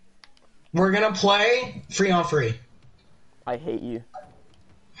 We're gonna play free on free. I hate you.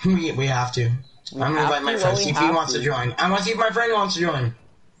 We have to. I'm gonna invite my friend, see if he wants to join. I want to see if my friend wants to join.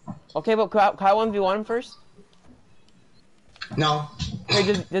 Okay, but can I 1v1 him first? No. Hey,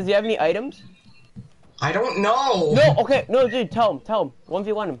 does he have any items? I don't know. No, okay, no, dude, tell him.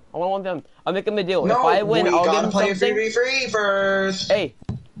 1v1 him. I want to 1v1 him. I'll make him a deal. No, if I win, we I'll gotta give him play something. free Hey. first.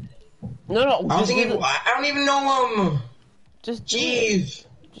 No, I don't even know him. Just do Jeez. it.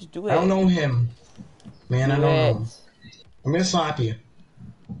 Just do it. I don't know him. Man, I don't know him. it. I'm gonna slap you.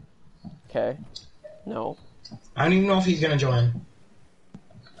 Okay. No. I don't even know if he's gonna join.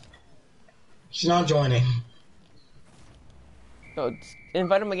 He's not joining. No, just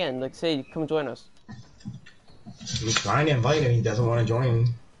invite him again. Like, say, come join us. I'm trying to invite him. He doesn't want to join.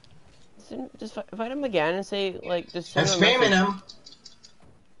 Just invite him again and say, like, just I'm send him a spamming message. him.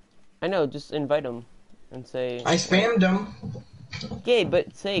 I know, just invite him and say. I spammed him. Okay,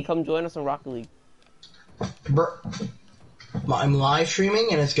 but say, come join us on Rocket League. I'm live streaming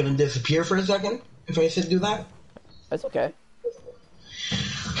and it's gonna disappear for a second if I said do that. That's okay.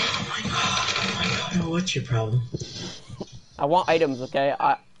 Oh my god, what's your problem? I want items, okay?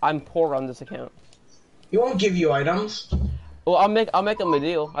 I'm poor on this account. He won't give you items. Well, I'll make him a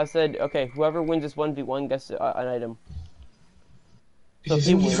deal. I said, okay, whoever wins this 1v1 gets an item. So if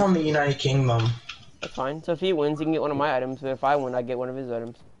he He's wins, from the United Kingdom. that's fine. So if he wins, he can get one of my items. But if I win, I get one of his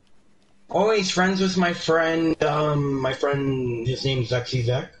items. Oh, he's friends with my friend, his name's Zexy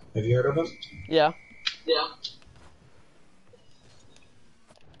Zek. Have you heard of him? Yeah. Yeah.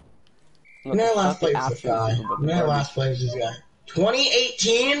 Look, When I it's last not the played with this actual guy. Super Bowl, When I garbage. last played with this guy.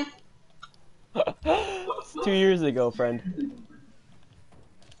 2018? It's 2 years ago, friend.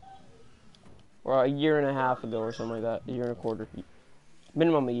 Or a year and a half ago or something like that. A year and a quarter.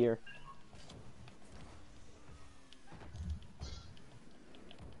 Minimum a year.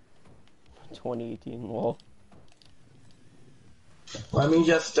 (2018) lol. Let me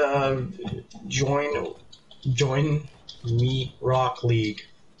just join me Rock League.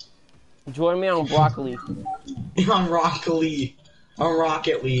 Join me on broccoli. On Rock Lee. On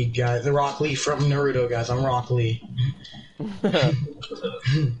Rocket League, guys. The Rock Lee from Naruto, guys. I'm Rock Lee.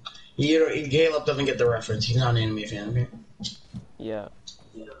 Caleb doesn't get the reference. He's not an anime fan, okay? Yeah.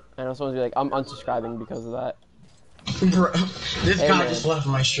 I know someone's be like, I'm unsubscribing because of that. Bro, this Hey, guy man. just left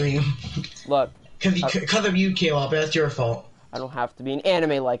my stream. Look, Because of you, Caleb. That's your fault. I don't have to be an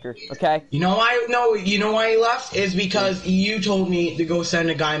anime liker, okay? You know why? No, you know why he left? Is because you told me to go send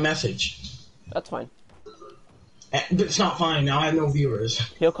a guy a message. That's fine. But it's not fine. Now I have no viewers.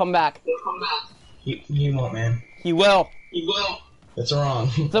 He'll come back. He won't, man. He will. He will. That's wrong.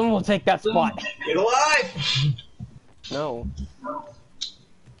 Someone will take that spot. Get alive! No.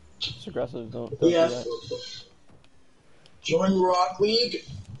 It's aggressive. Don't do Yes. that. Join Rock League.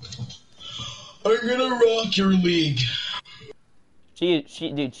 I'm gonna rock your league. Dude, she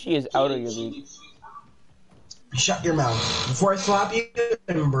is out of your league. Shut your mouth. Before I slap you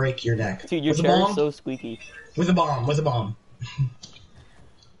and break your neck. Dude, your With a chair bomb? is so squeaky. With a bomb. With a bomb.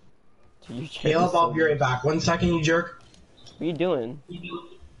 Dude, your chair Caleb, is so I'll be right back. 1 second, you jerk. What are you doing?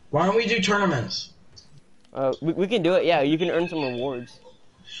 Why don't we do tournaments? We can do it, yeah. You can earn some rewards.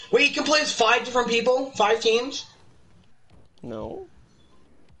 Wait, you can play as 5 different people? 5 teams? No.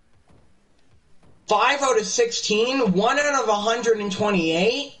 5 out of 16? 1 out of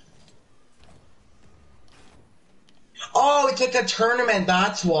 128? Oh, it's like a tournament,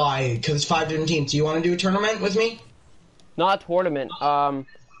 that's why. Because it's 5 different teams. Do you want to do a tournament with me? Not a tournament. Here.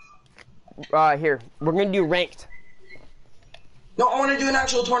 We're gonna do ranked. No, I want to do an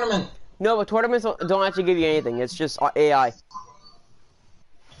actual tournament. No, but tournaments don't actually give you anything. It's just AI.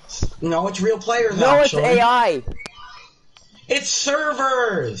 No, it's real players, No, actually. it's AI. It's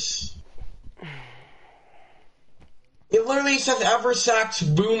servers! It literally says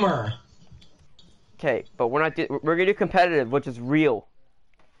Eversax Boomer. Okay, but we're gonna do competitive, which is real.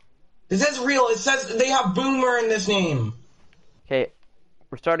 It says real. It says they have Boomer in this name. Okay,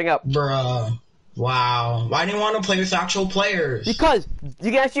 we're starting up. Bruh. Wow. Why do you want to play with actual players? Because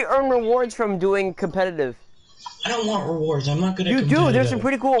you can actually earn rewards from doing competitive. I don't want rewards. I'm not good at You competitive. do. There's some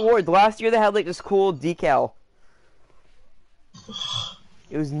pretty cool awards. Last year they had like this cool decal.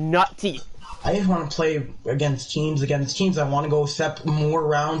 It was nutty. I just want to play against teams. I want to go step more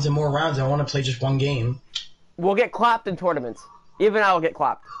rounds and more rounds. I want to play just one game. We'll get clapped in tournaments. Even I will get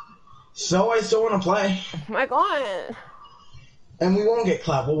clapped. So I still want to play. Oh my god. And we won't get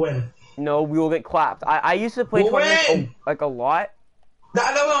clapped. We'll win. No, we will get clapped. I used to play We'll tournaments win! like a lot.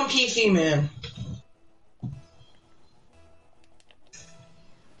 That was on PC, man.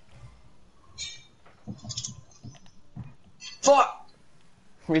 Fuck.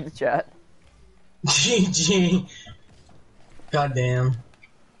 Read the chat. GG. Goddamn.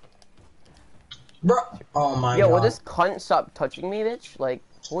 Bro. Oh my Yo, god. will this cunt stop touching me, bitch? Like,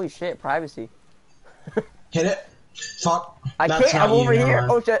 holy shit, privacy. Hit it. Fuck. I That's can't, I'm not you, over never here.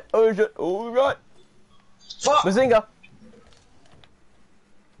 mind. Oh shit, oh shit, oh god. Fuck. Bazinga.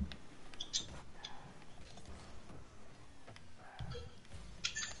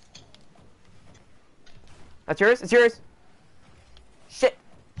 That's yours? It's yours. Shit.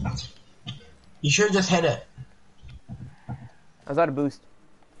 You should just hit it. I was out of boost.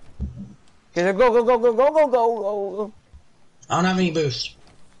 Okay, go, go, go, go, go, go, go, go. I don't have any boost.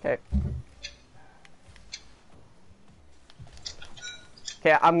 Okay.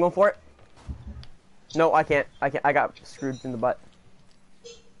 Okay, I'm going for it. No, I can't. I got screwed in the butt.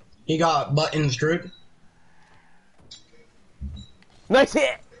 He got button screwed. Nice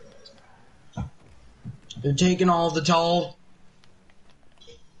hit! They're taking all the tall.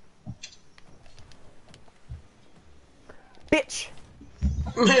 Bitch!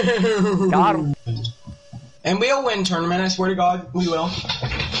 Got him. And we'll win tournament, I swear to God, we will.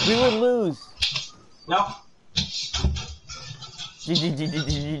 We would lose. No.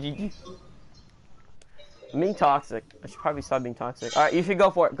 GG. I'm being toxic. I should probably stop being toxic. Alright, you should go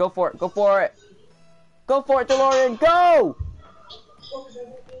for it. Go for it. Go for it. Go for it, DeLorean. Go!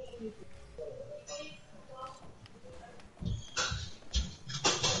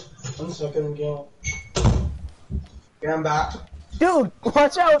 One second, Gil. Yeah, I'm back. Dude,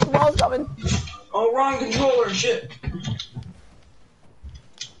 watch out. The ball's coming. Oh, wrong controller, shit.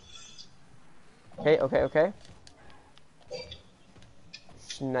 Okay.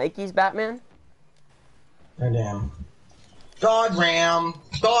 Nike's Batman? Goddamn. God ram.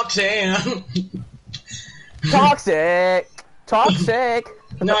 Roxanne. Toxic. Toxic.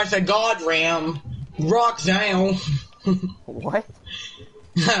 No, I said God ram. Roxanne. What?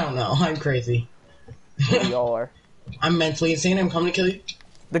 I don't know. I'm crazy. We all are. I'm mentally insane. I'm coming to kill you.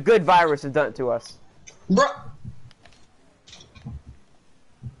 The good virus has done it to us. Bruh.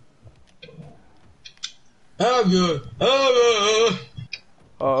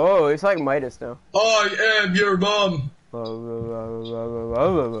 Oh, it's like Midas now. I am your mom.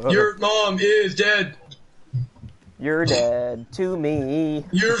 Your mom is dead. You're dead to me.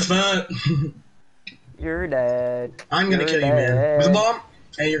 You're fat. You're dead. I'm gonna kill you, man. With a bomb?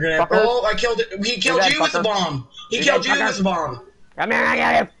 Hey, you're gonna. Fucker. Oh, I killed it. He killed dead, you with the fucker. bomb. He You're killed dead, you with the bomb. Come here, I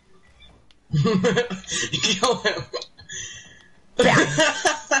got him. Kill him.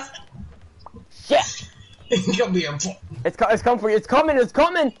 Shit. Come here. It's come for you. It's coming. It's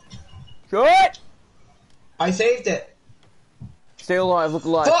coming. Good. I saved it. Stay alive. Look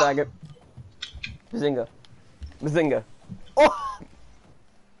alive, Fuck. faggot. Bazinga. Bazinga. Oh.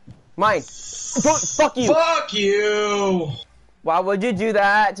 Mine. Don't. Fuck you. Fuck you. Why would you do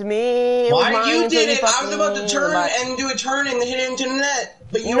that to me? It was Why mine you until did it? I was about to fucking- turn But- and do a turn and hit into the net,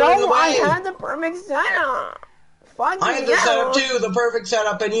 but you were in the No, I way. had the perfect setup. Fuck I had the setup you. too, the perfect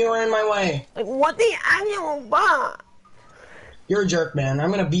setup, and you were in my way. Like, what the annual fuck? You're a jerk, man.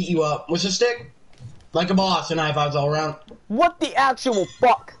 I'm gonna beat you up with a stick, like a boss, and high fives all around. What the actual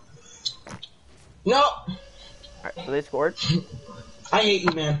fuck? No, Alright, so they scored. I hate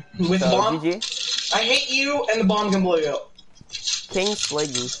you, man. With the So, bomb, GG. I hate you, and the bomb can blow you up. King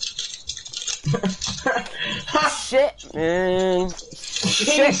Sleggy. Shit, man.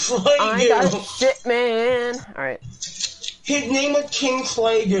 King Shit. I got Slaygu. shit, man. Alright, His name is King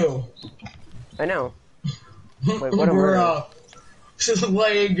Slaygu. I know. Wait, what a word.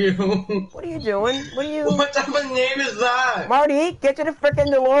 Slaygu. What are you doing? What are you... What type of name is that? Marty, get to the frickin'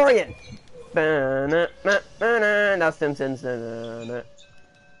 DeLorean. That's Simpsons. So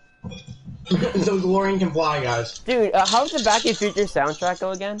DeLorean can fly, guys. Dude, how's the Back to the Future soundtrack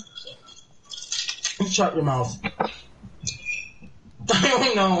go again? Shut your mouth. I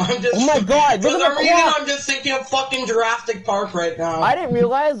don't know. I'm just. Oh my god, For look at some the reason, clock! I'm just thinking of fucking Jurassic Park right now. I didn't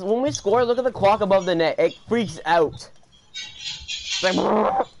realize when we score, look at the clock above the net. It freaks out. It's like,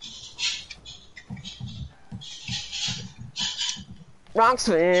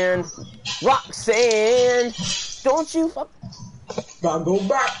 Roxanne, Roxanne, don't you fuck. Gotta go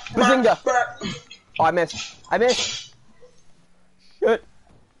back. Bazinga. Back. Oh, I missed. I missed. Shit.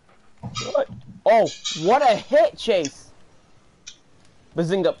 What? Oh, what a hit, Chase.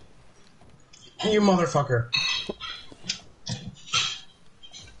 Bazinga. You motherfucker.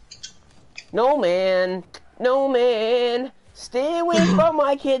 No, man. No, man. Stay away from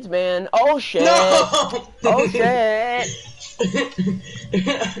my kids, man. Oh, shit. No! Oh, shit.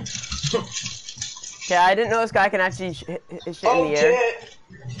 Okay, I didn't know this guy can actually hit shit Oh, in the air. tit.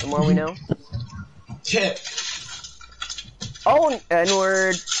 The more we know. Tit. Oh,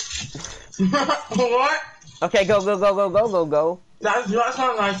 N-word. What? Okay, go, go, go, go, go, go, go. That's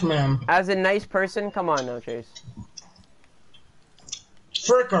not nice, man. As a nice person, come on now, Chase.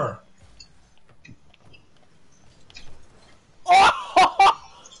 Fricker. Oh!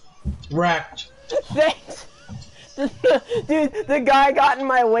 Wrecked. Thanks! Dude, the guy got in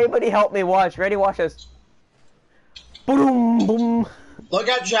my way, but he helped me. Watch. Ready? Watch this. Boom, boom. Look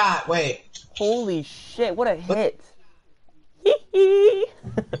at chat. Wait. Holy shit, what a hit. Hee hee.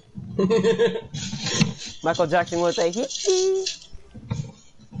 Michael Jackson would say hee hee.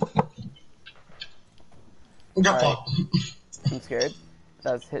 Got Alright. fucked. I'm scared.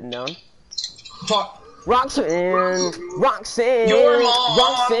 That's hitting down. Fuck. Roxanne! Roxanne! Your mom.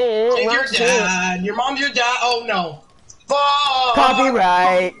 Roxanne! And your Roxanne! dad. Your mom's your dad. Oh no. Fuck.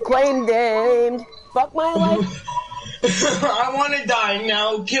 Copyright! Claim named! Fuck my life! I want to die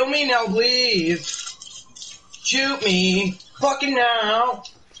now. Kill me now, please. Shoot me. Fucking now.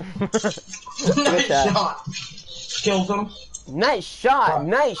 Nice shot. Kills him. Nice shot! Fuck.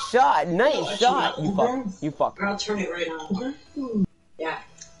 Nice shot! Nice shot! You fuck. Okay. You fuck. I'll turn it right on. Okay. Yeah.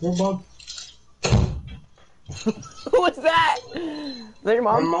 Well, bud. Who was that? Is that your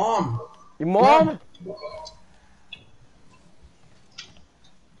My mom? mom. Your mom?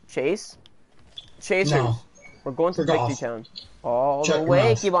 Chase? Chasers. No. We're going to Fuck Victory off. Town. All Check the your way,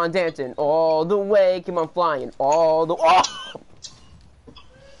 mouth. keep on dancing. All the way, keep on flying. All the... Oh!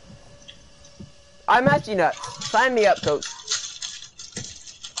 I'm actually nuts. Sign me up, coach.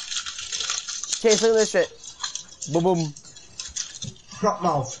 Chase, look at this shit. Boom, boom. Shut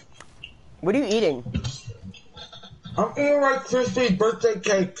mouth. What are you eating? I'm eating Rice Krispies birthday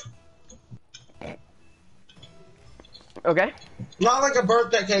cake. Okay. Not like a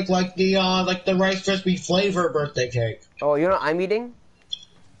birthday cake, like the Rice Krispie flavor birthday cake. Oh, you know what I'm eating?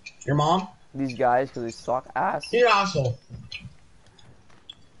 Your mom? These guys, because they suck ass. You asshole.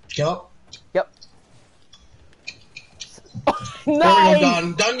 Yep. Yep. There we go, Nice!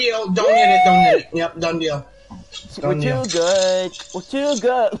 done. Done deal. Don't hit it, don't hit it. Yep, done deal. We're too good. We're too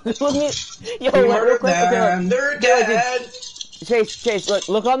good. Look at me. Yo, We real murdered quick. Okay, them. look. They're Okay, dead. Chase,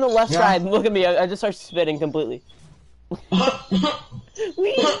 look on the left Yeah. side. Look at me. I just start spitting completely.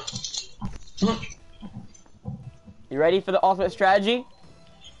 Whee! You ready for the ultimate strategy?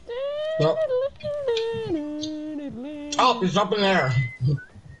 Yep. Oh, there's something there.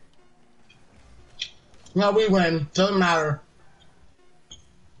 No, we win. Doesn't matter.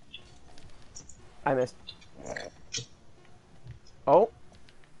 I missed. Oh.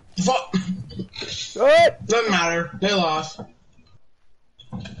 Fuck. Good. Doesn't matter. They lost.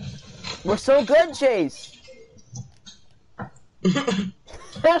 We're so good, Chase.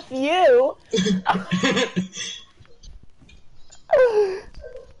 F you.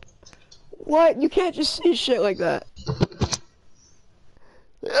 What? You can't just say shit like that.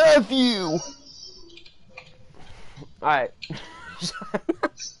 F you. Alright.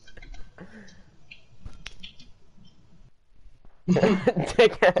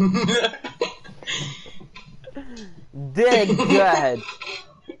 Dickhead. Dickhead.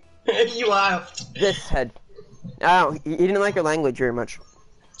 You laughed. This head. Oh, he didn't like your language very much.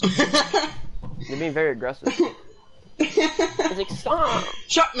 You're being very aggressive. He's like, stop!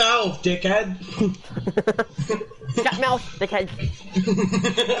 Shut mouth, dickhead. Shut mouth, dickhead.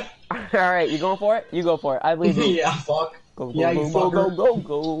 Alright, you going for it? You go for it. I believe you. Yeah, fuck. Go, Yeah, go, you go, go, fucker. go,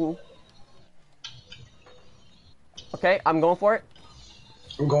 go. Okay, I'm going for it.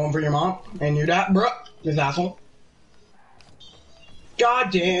 I'm going for your mom. And you're that, bruh. This asshole.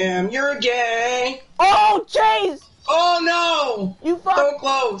 Goddamn, you're gay. Oh, Chase! Oh no! You fuck! So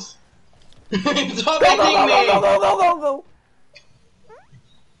close. Stop Go, hitting go, me. go, go, go, go, go,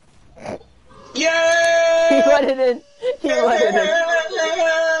 go! Yay! He let it in. He let it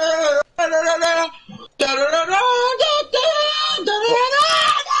in.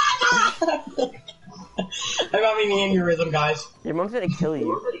 I got me an aneurysm, guys. Your mom's gonna kill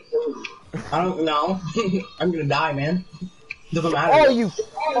you. I don't know. I'm gonna die, man. Doesn't matter. Oh, you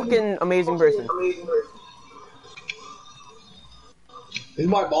fucking amazing person. This is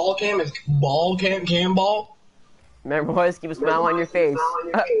my ball cam. Is ball cam ball? Remember, boys, keep a smile on your face.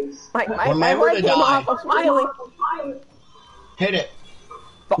 My Remember leg to came die. off. I'm smiling. Hit it.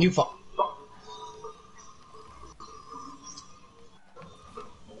 Fuck. You fuck.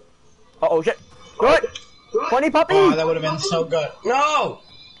 Uh-oh, shit. Good. Funny puppy. Oh, that would have been so good. No!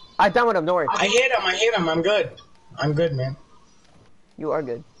 I'm done with him. Don't worry. I hit him. I'm good. I'm good, man. You are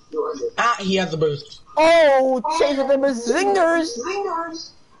good. Ah, he has the boost. Oh, Chase with them zingers.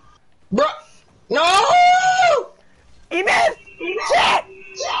 Bruh. No! He missed. Shit.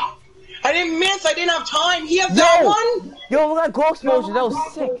 I didn't miss. I didn't have time. He has that one? Yo, look at that glow explosion. That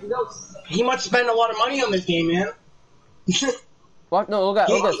was sick. He must spend a lot of money on this game, man. What? No, look at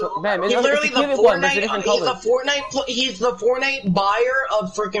man. He's It's literally a the cubic one, but it's a Fortnite. different color. He's the Fortnite buyer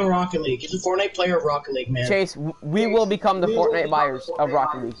of freaking Rocket League. He's a Fortnite player of Rocket League, man. Chase, we will become the Fortnite buyers of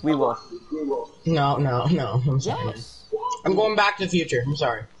Rocket League. We will. No. I'm sorry. Yes. I'm going back to the future. I'm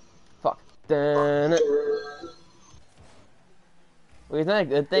sorry. Fuck. Dun. Wait, isn't that a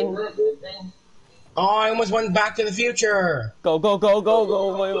good thing? Oh, I almost went back to the future. Go, go, go, go,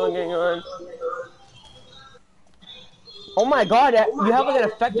 go. What am I getting on? Oh my god, you have like an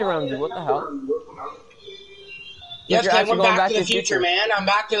effect around you. What the hell? Yes, You're I actually went going back to the future, man. I'm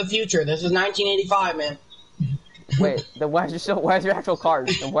back to the future. This is 1985, man. Wait, then why is your actual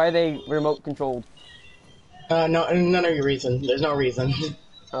cars? And why are they remote controlled? No, none of your reason. There's no reason.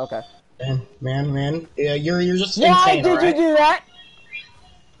 Okay. Man. Yeah, you're just Why insane, did alright? you do that?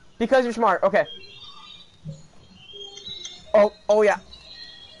 Because you're smart. Okay. Oh yeah.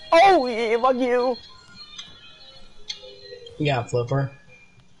 Oh yeah, fuck you. Yeah, Flipper.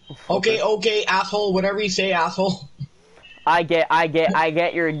 Okay, asshole. Whatever you say, asshole. I get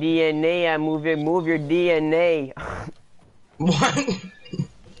your DNA. I move your DNA. What?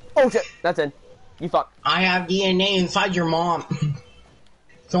 Oh shit, that's in. You fuck. I have DNA inside your mom.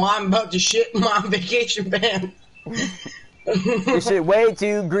 So I'm about to shit my vacation pants. This shit way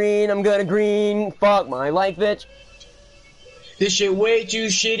too green. I'm gonna green. Fuck my life, bitch. This shit way too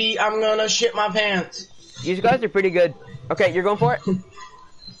shitty. I'm gonna shit my pants. These guys are pretty good. Okay, you're going for it?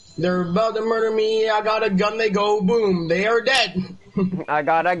 They're about to murder me. I got a gun. They go boom. They are dead. I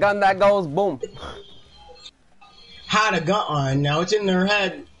got a gun that goes boom. Had a gun. Now it's in their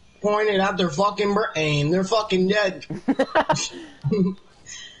head. pointed at their fucking brain. They're fucking dead.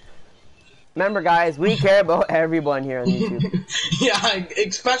 Remember, guys, we care about everyone here on YouTube. Yeah,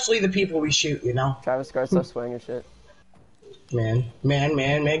 especially the people we shoot, you know? Travis Scott starts swinging and shit. Man,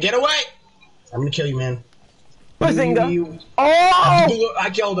 get away! I'm gonna kill you, man. Bazinga! Oh! I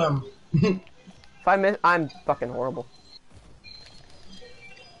killed him. If I miss, I'm fucking horrible.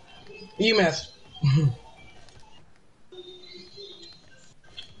 You missed.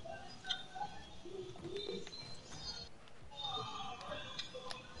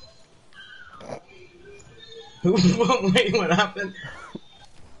 Wait, what happened?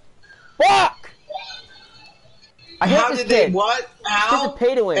 Fuck! I hate How this did kid. they, what? How? This is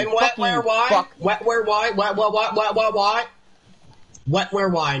pay to win. And what, where, why? Fuck. What, where, why? What, why? What, where,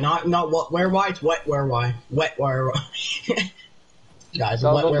 why? Not what, where, why? It's what, where, why? What, where, why? Guys,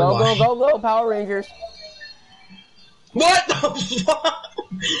 Go, what, go, where, go, why? go, Power Rangers. What the fuck?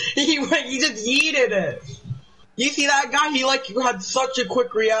 He just yeeted it. You see that guy? He like had such a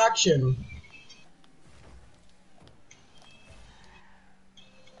quick reaction.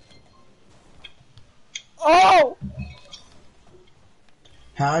 Oh!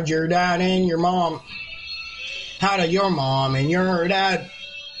 How'd your dad and your mom? How did your mom and your dad?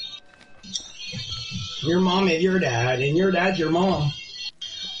 Your mom and your dad, and your dad's your mom.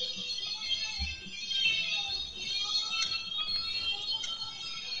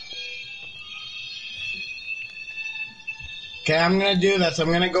 Okay, I'm gonna do this.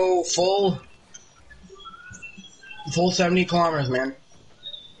 I'm gonna go full 70 kilometers, man.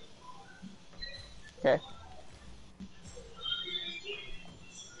 Okay.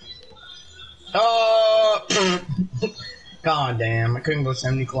 God damn, I couldn't go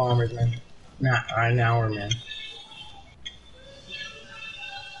 70 kilometers, man. Nah, an hour, man.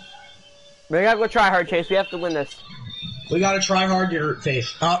 We gotta go try hard, Chase. We have to win this. We gotta try hard, your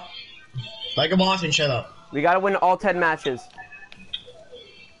face. Up. Like a boss and shut up. We gotta win all 10 matches.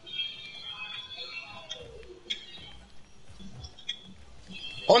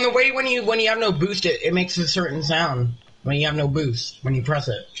 On the way, when you have no boost, it makes a certain sound. When you have no boost, when you press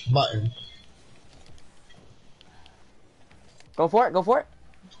it button. Go for it, go for it.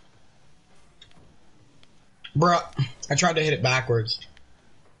 Bruh, I tried to hit it backwards.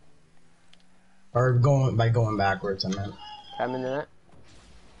 Or going backwards, I meant. I'm in the net.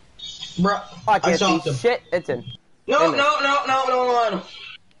 Bruh, Oh, I I can't stopped see him. shit. It's in. No, In there. don't let him.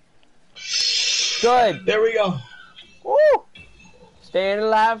 Good. There we go. Woo! Staying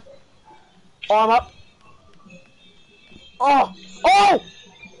alive. Oh, I'm up. Oh! Oh!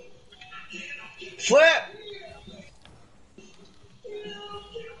 Flip!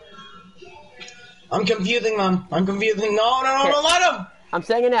 I'm confusing them. No, don't let him! I'm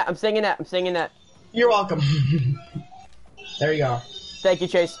staying in that. You're welcome. There you go. Thank you,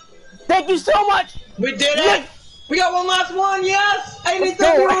 Chase. Thank you so much! We did it! Yes! We got one last one, yes! Let's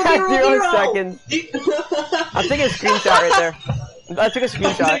go. We're at 0 seconds. I'm taking a screenshot right there. I took a I'm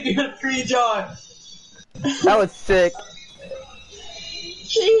screenshot. taking a screenshot. That was sick.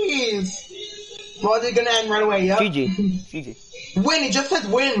 Jeez! Well, they're gonna end right away, yep. GG. Win, it just says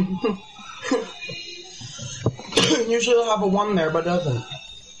win. Usually it'll have a 1 there, but it doesn't.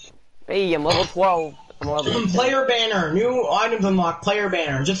 Hey, I'm level 12. I'm level 10. Player banner. New items unlocked. Player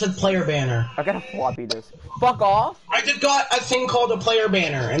banner. It just says player banner. I gotta floppy this. Fuck off. I just got a thing called a player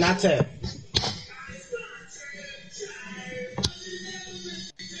banner, and that's it.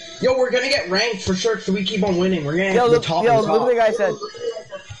 Yo, we're gonna get ranked for sure, so we keep on winning. We're gonna get to the top Yo, of the look what the guy said.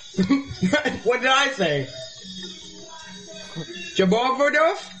 top. What did I say? Jabbar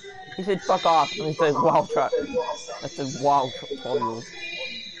Verdorf? He said fuck off. And he said wow truck. That's a wow 12-year-old.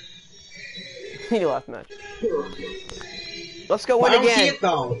 He left match. Let's go win I don't see again. it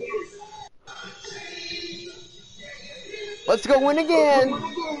though. Let's go win again.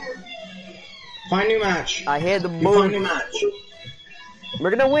 Find new match. I hear the You find new boom. match.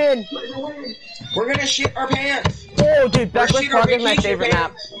 We're gonna win. We're gonna shit our pants. Oh, dude, Backwoods shit our Park is my vacation favorite map.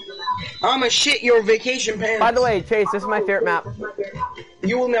 pants. I'ma shit your vacation pants. By the way, Chase, this is my favorite map.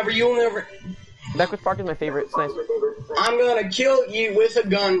 You will never. Backwoods Park is my favorite. It's nice. I'm gonna kill you with a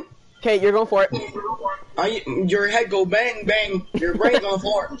gun. Okay, you're going for it. Your head go bang bang. Your brain's on the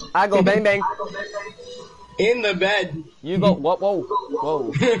floor. I go bang bang. In the bed. You go whoa.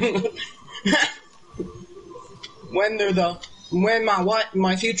 When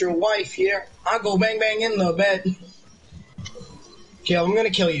my future wife here, I go bang bang in the bed. Okay, I'm gonna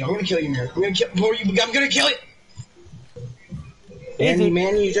kill you, man. I'm gonna kill you. Easy.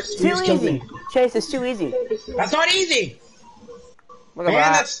 Man, you just Too killed easy. me. Chase, it's too easy. That's not easy. Look at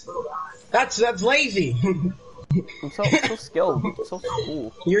Man, that. that's lazy. I'm so skilled, so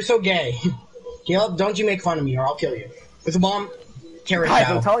cool. You're so gay. Caleb, don't you make fun of me or I'll kill you. With a bomb, carrot Guys,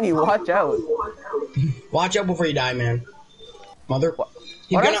 I'm cow. telling you, watch out. Watch out before you die, man. Mother. What?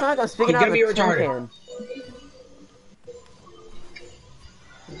 He's Why do I gonna, sound like I'm speaking he's out gonna of be a tin retarded.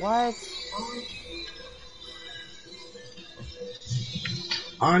 can? What?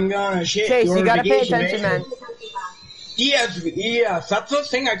 I'm gonna shit Chase, your you gotta pay vacation, attention, man. man. DSVS, that's the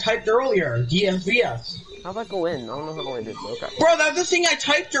thing I typed earlier. DSVS. How'd that go in? I don't know how I did, but okay. Bro, that's the thing I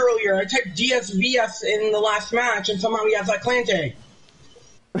typed earlier. I typed DSVS in the last match, and somehow he has that clan tag.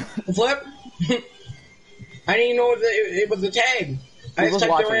 Flip? I didn't even know it was a tag. I Google's just typed the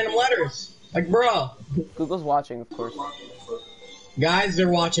watching. random letters. Like, bro. Google's watching, of course. Guys, they're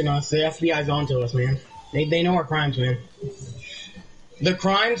watching us. The FBI's onto us, man. They know our crimes, man. The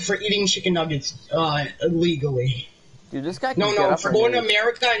crimes for eating chicken nuggets, illegally. Dude, this guy can No, get up for our going to nose.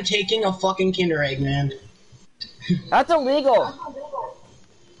 America and taking a fucking Kinder Egg, man. That's illegal.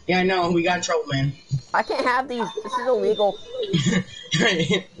 Yeah, I know. We got in trouble, man. I can't have these. This is illegal.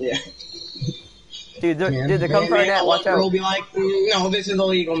 Yeah. Dude, they're Man, coming for our net. Watch We'll out. be like, no, this is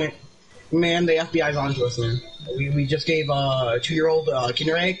illegal, man. Man, the FBI's onto us, man. We just gave a 2-year-old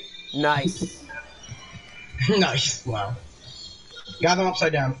Kinder Egg. Nice. Nice. Wow. Got them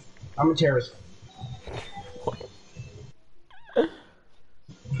upside down. I'm a terrorist.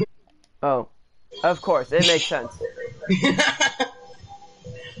 Oh. Of course, it makes sense.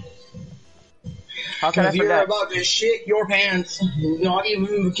 How can I Because you're forget? about to shit your pants. Not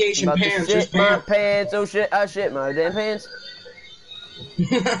even vacation About to pants, shit just my pants. pants. Oh shit, I shit my damn pants.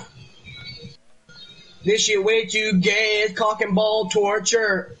 This shit way too gay. It's cock and ball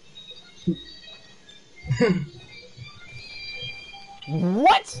torture.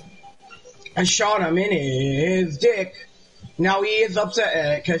 What? I shot him in his dick. Now he is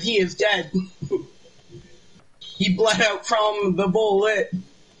upset because he is dead. He bled out from the bullet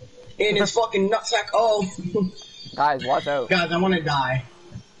in his fucking nutsack. Oh, Guys, watch out. guys, I want to die.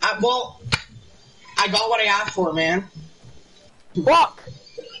 Well, I got what I asked for, man. Fuck!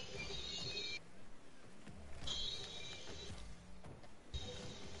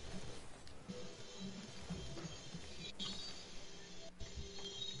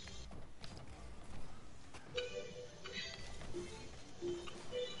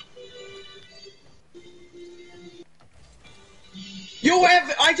 Yo,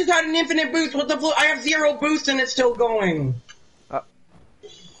 I just had an infinite boost. What the fuck? I have 0 boost and it's still going.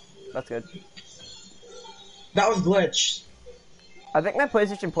 That's good. That was glitched. I think my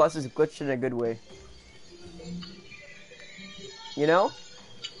PlayStation Plus is glitched in a good way. You know?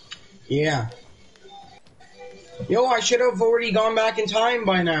 Yeah. Yo, I should have already gone back in time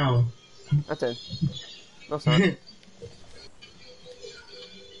by now. That's it. No, sorry.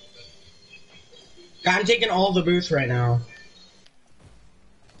 I'm taking all the boosts right now.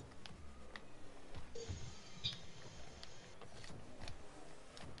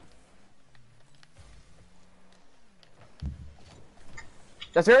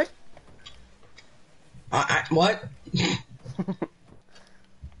 That's yours? What? You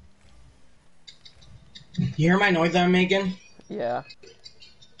hear my noise that I'm making? Yeah.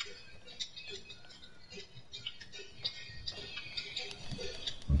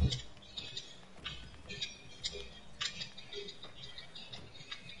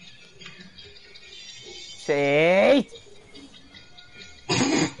 Shit!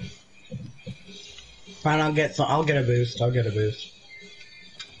 Fine, I'll get a boost. I'll get a boost.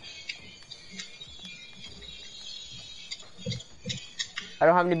 I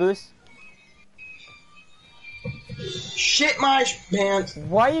don't have any boosts. Shit my pants.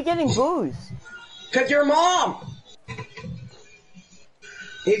 Why are you getting boosts? Cause your mom.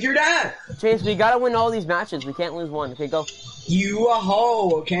 Is your dad. Chase, we gotta win all these matches. We can't lose one. Okay, go. You a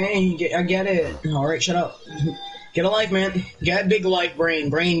hoe, okay? I get it. Alright, shut up. Get a life, man. Get a big life brain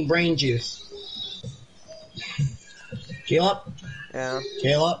juice. Caleb? Yeah.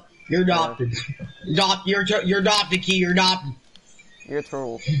 Caleb? You're adopted. You're adopted, Key. You're adopted. You're a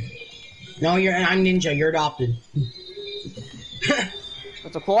troll. No, I'm Ninja. You're adopted.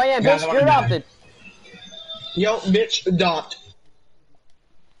 That's a cool I am, Guys, bitch. I You're wanna die. adopted. Yo, bitch, adopt.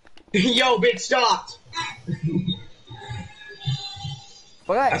 Yo, bitch, stop.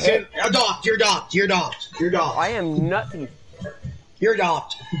 Fuck I that. said, adopt. You're adopt. You're adopt. You're adopt. I am nutty. You're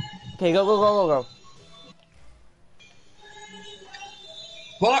adopt. Okay, go.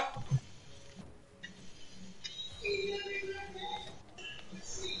 What?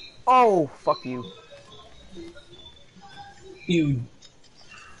 Oh, fuck you. You.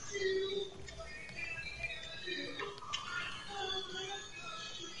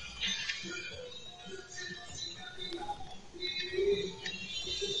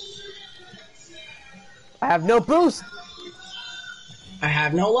 have no boost. I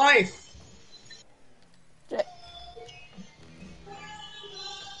have no life. Shit.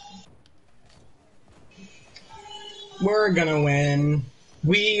 We're gonna win.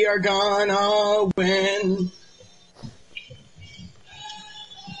 We are gonna win.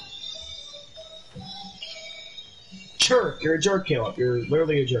 Jerk. You're a jerk, Caleb. You're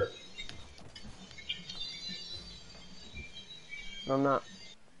literally a jerk. No, I'm not.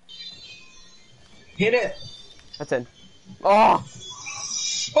 Hit it. That's in. Oh!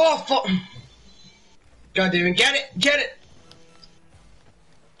 Oh, fuck. God damn it. Get it. Get it.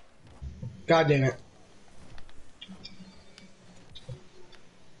 God damn it.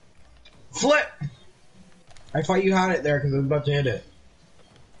 Flip. I thought you had it there because I was about to hit it.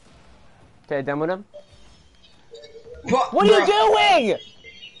 Okay, done with him? What What are you doing?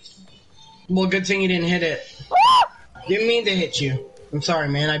 Well, good thing you didn't hit it. Ah! Didn't mean to hit you. I'm sorry,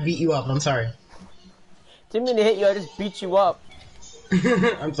 man. I beat you up. I'm sorry. Didn't mean to hit you, I just beat you up.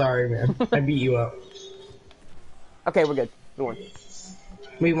 I'm sorry, man. I beat you up. Okay, we're good. We won.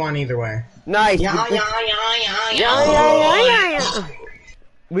 We won either way. Nice! Yeah.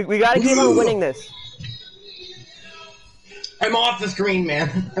 We gotta keep on winning this. I'm off the screen,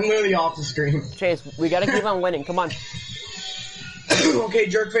 man. I'm literally off the screen. Chase, we gotta keep on winning. Come on. Okay,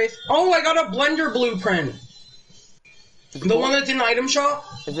 jerkface. Oh, I got a blender blueprint. The one that's in the item shop.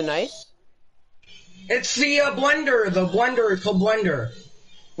 Is it nice? It's the blender. The blender. It's called blender.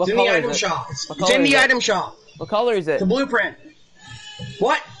 What It's in the color item is it? shop. What It's color in is the it? item shop. What color is it? The blueprint.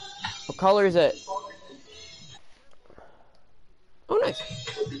 What? What color is it? Oh, nice.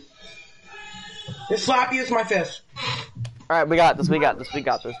 This slap you with my fist. Alright, we got this, we got this, we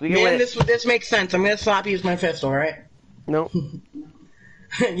got this. We can Man, win it. this makes sense. I'm gonna slap you with my fist, alright? No.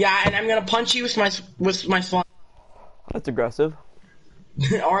 Yeah, and I'm gonna punch you with my slap. That's aggressive.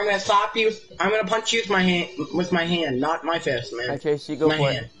 Or I'm gonna slap you. I'm gonna punch you with my hand, not my fist, man. Alright, Chase, you go my for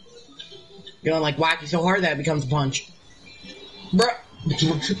hand. it. You're gonna like whack you so hard that it becomes a punch. Bruh.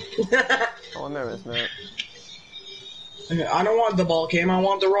 Oh, I'm nervous, man. I don't want the ball game. I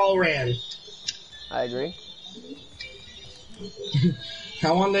want the roll ran. I agree.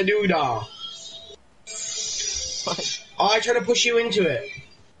 I want the doodah. Oh, I try to push you into it.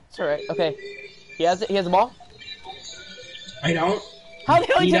 It's alright. Okay. He has it. He has the ball. I don't. How the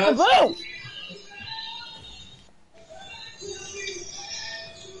hell He he take the does.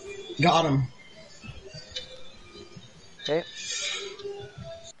 blue? Got him. Okay.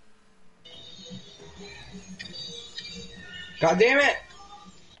 God damn it.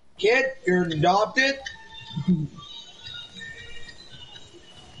 Kid, you're adopted.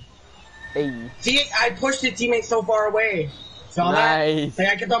 Hey. See, I pushed the teammate so far away. Saw Nice. that?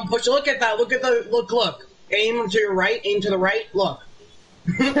 Like, I kept on pushing. Look at that. Look at the look. Aim to your right. Aim to the right. Look.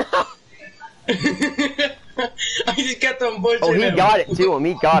 I just kept on pushing. Oh, he him. got it too.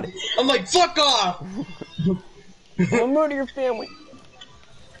 He got it. I'm like, fuck off. I'll murder your family.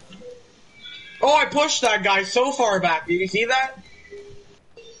 Oh, I pushed that guy so far back. Did you see that?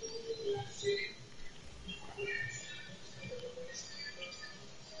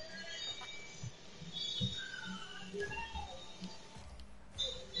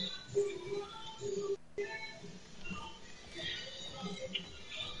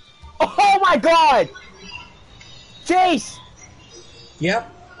 Oh my god! Chase!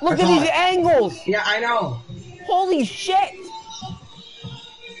 Yep. Look I at saw these it. angles! Yeah, I know. Holy shit!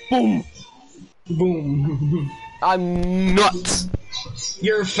 Boom! Boom. I'm nuts!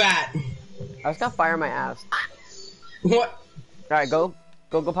 You're fat. I just got fire in my ass. What? Alright, go.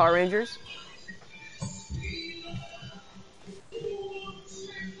 Go Power Rangers.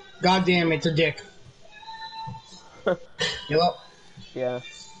 God damn, it's a dick. Yep. Yeah.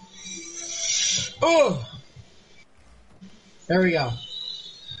 Oh! There we go.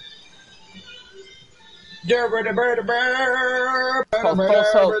 Boom!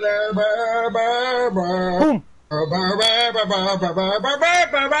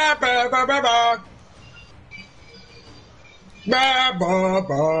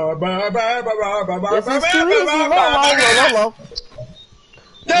 This is too easy. Low.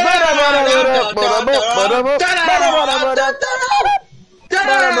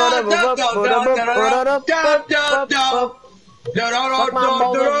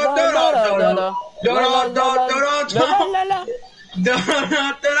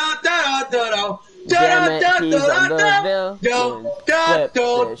 Damn it, he's on the bill. Flip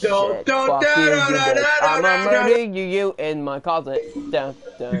this shit. Fuck you, you bitch. I'ma murder you in my closet. Dun,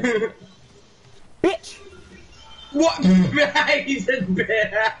 dun. Bitch! What? He's a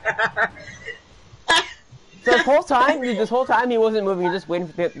bitch. So this whole time he wasn't moving, he was just waiting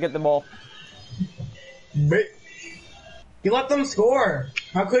to get the ball. But you let them score.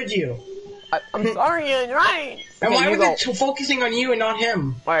 How could you? I'm sorry, you're right. And Okay, why you was go. it focusing on you and not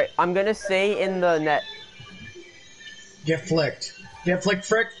him? Alright, I'm gonna say in the net. Get flicked. Get flicked,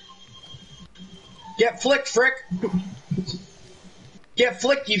 frick. Get flicked, frick. Get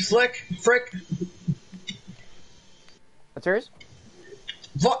flicked, you slick, frick. What's yours?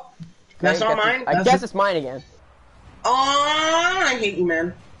 What? That's not mine? I guess it's mine again. I hate you,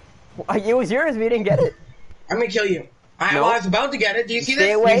 man. It was yours, we didn't get it. I'm gonna kill you. I No. was about to get it. Do you see Stay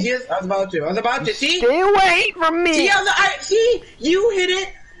this? away. Do you see this? I was about to. See? Stay away from me! See? You hit it,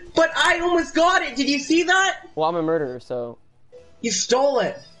 but I almost got it. Did you see that? Well, I'm a murderer, so... You stole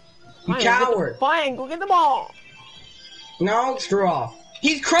it. You coward. Fine, go get the ball! No, screw off.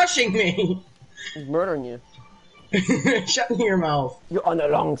 He's crushing me. He's murdering you. Shut your mouth. You're on the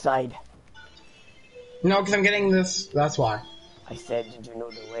wrong side. No, because I'm getting this. That's why. I said, did you know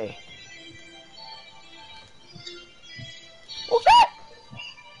the way? Oh shit!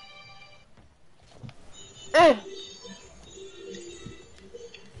 Eh!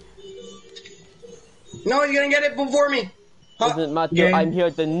 No, you're gonna get it before me. Doesn't matter, Yeah. I'm here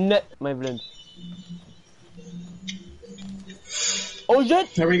at the net, my friend. Oh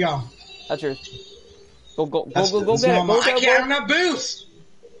shit! There we go. That's yours. Go get it, That's go get it, normal. go I get it, can't. go. I'm not boost.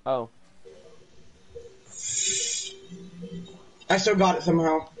 Oh. I still got it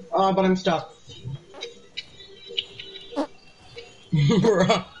somehow. But I'm stuck. Bruh.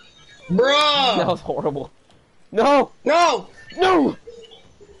 That Bruh. was horrible. No! No. No!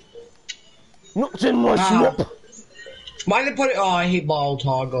 Not in my swamp! Why did they put it? Oh, I hate ball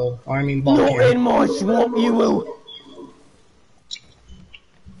toggle. I mean ball Not camera. in my swamp, you will!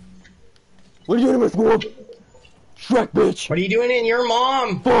 What are you doing in my swamp? Shrek, bitch! What are you doing in your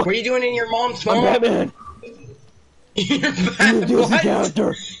mom? Fuck. What are you doing in your mom's I'm swamp? Batman! You're I'm a bad. Disney What?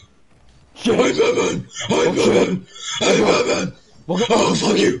 character! Shit! I'm Batman! I'm Batman! I'm Batman! Oh,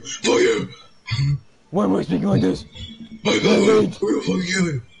 fuck you! Fuck you! Why am I speaking like this? I'm Batman! Fuck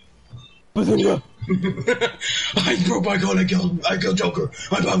you! Bazinga! I broke my code, I killed Joker!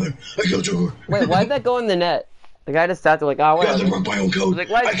 I'm Batman! I killed Joker! Wait, why'd that go in the net? The guy just sat there like, oh, Because I whatever. broke my own code! Like,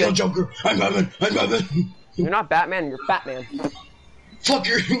 why I is killed it- Joker! I'm Batman! I'm Batman! You're not Batman, you're Fatman. Fuck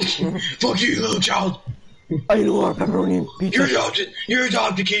you! Fuck you, little child! I eat a lot of pepperoni and pizza. You're adopted! You're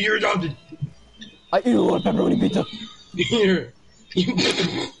adopted, kid! You're adopted! I eat a lot of pepperoni pizza. You're...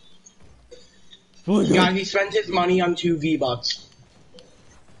 Really good. Guys, he spent his money on 2 V-Bucks.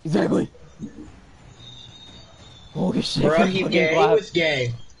 Exactly. Holy shit. Bruh, I'm he's fucking gay glad. with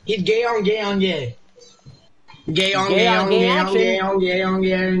gay. He's gay on gay on gay. Gay on Gay gay on on gay gay on action. gay on gay on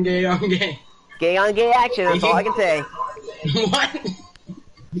gay on gay on gay. Gay on gay action, that's all I can say. What?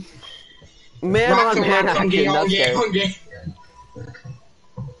 Man Rock on the man rock on gay action, on that's gay scary. on gay.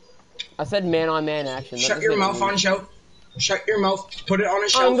 I said man on man action. that Shut doesn't your make mouth any on show. Shut your mouth. Put it on a I'm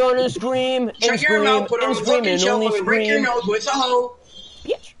shelf. gonna scream and Shut your scream mouth. Put it on and the scream fucking and shelf. only I'm gonna break your scream. nose with a hoe.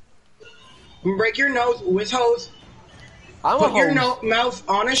 Bitch. I'm gonna break your nose with hose. I'm Put a your host. mouth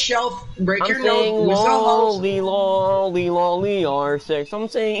on a shelf. Break I'm your saying nose with a hose. lolly lolly lolly R6. I'm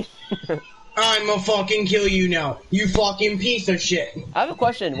saying. I'ma fucking kill you now. You fucking piece of shit. I have a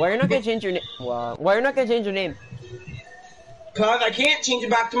question. Why you're not gonna change your name? Why you're not gonna change your name? Cause I can't change it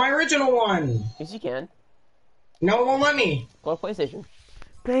back to my original one. Yes, you can. No, it won't let me. Go to PlayStation.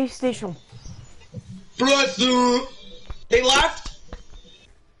 PlayStation. Bless them. They left?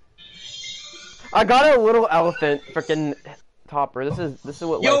 I got a little elephant freaking topper. This is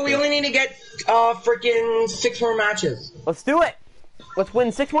what. Yo, life we is. only need to get freaking 6 more matches. Let's do it. Let's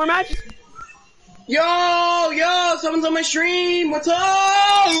win 6 more matches. Yo, someone's on my stream. What's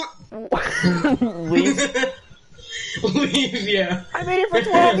up? Leave. Leave, yeah. I made it for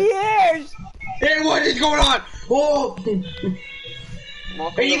 12 years. Hey, what is going on? Oh,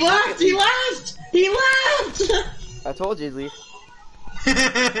 Welcome he to- left. He left. He left. I told you, leave.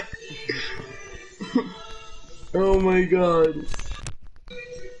 Oh my god.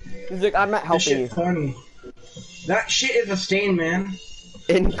 He's like, I'm not This helping you. shit's funny. That shit is a stain, man.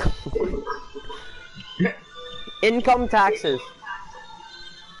 Income taxes.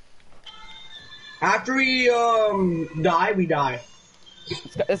 After we die, we die.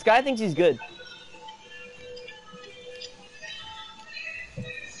 This guy thinks he's good.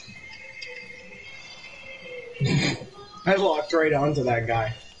 I locked right onto that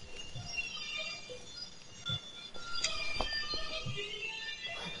guy.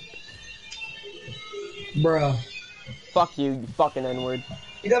 Bruh. Fuck you fucking N-word.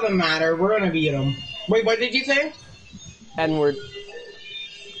 It doesn't matter. We're gonna beat him. Wait, what did you say? N-word.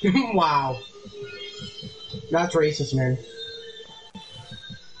 Wow. That's racist, man.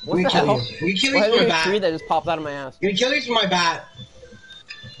 What me the kill hell? you. We kill Why you is with there my a tree bat. that just popped out of my ass? Gonna kill you with my bat.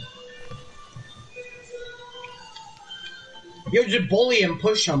 Yo, just bully him,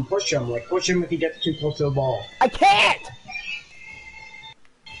 push him, like push him if he gets too close to the ball. I can't!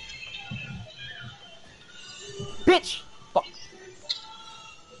 Bitch! Fuck.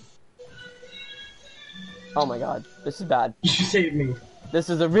 Oh my god, this is bad. You saved me. This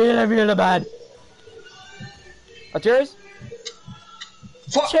is a really bad. What's yours?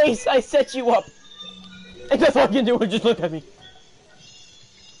 Fuck! Chase, I set you up! And that's all I can do is just look at me.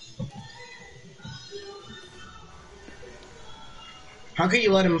 How could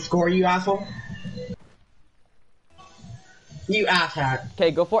you let him score, you asshole? You asshat.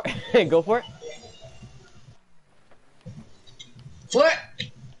 Okay, go for it. Go for it. Flip!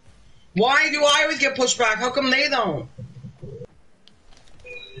 Why do I always get pushed back? How come they don't?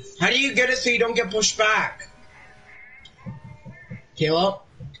 How do you get it so you don't get pushed back? Caleb?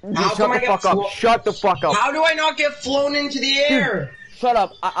 How Shut come the I get fuck up. Shut the fuck up. How do I not get flown into the air? Shut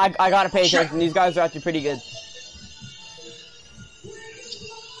up. I gotta pay Shut- attention. These guys are actually pretty good.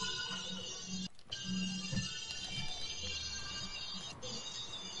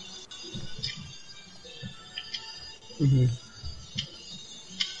 Mm-hmm.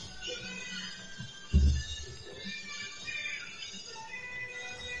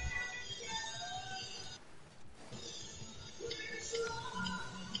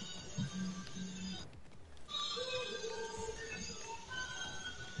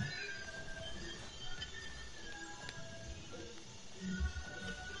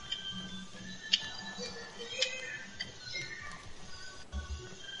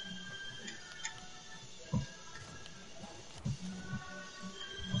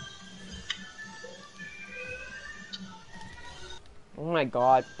 Oh my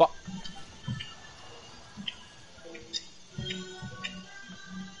god. Fuck.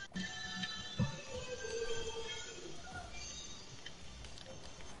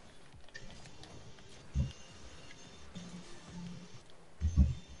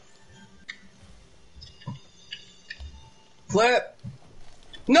 Flip!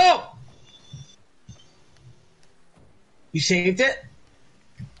 No! You saved it?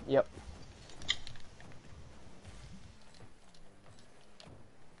 Yep.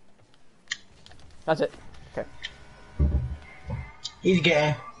 That's it. Okay. He's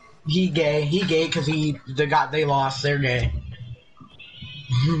gay. He gay because they lost, they're gay.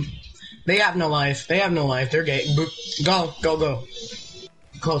 They have no life, they're gay. Boop. Go.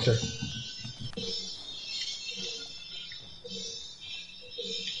 Closer.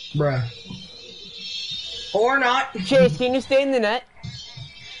 Bruh. Or not. Chase, can you stay in the net?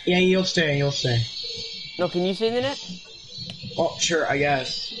 Yeah, you'll stay. No, can you stay in the net? Oh, sure, I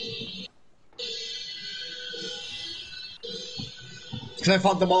guess. Because I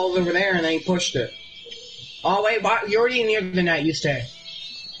thought the ball was over there and then he pushed it. Oh, wait, you're already near the net, you stay.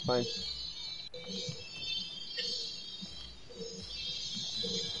 Fine.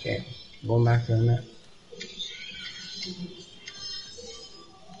 Okay, going back to the net.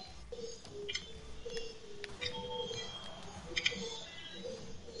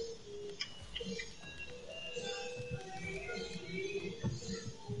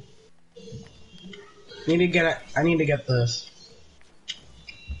 I need to get this.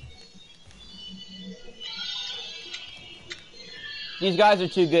 These guys are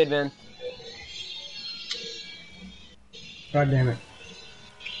too good, man. God damn it.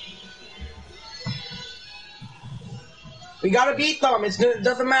 We gotta beat them. It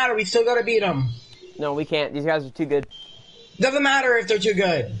doesn't matter. We still gotta beat them. No, we can't. These guys are too good. Doesn't matter if they're too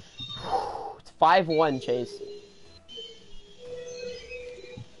good. It's 5-1, Chase.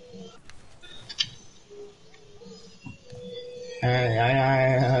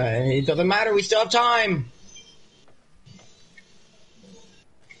 It doesn't matter. We still have time.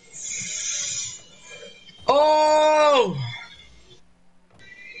 Oh!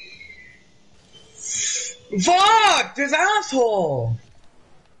 Fuck! This asshole!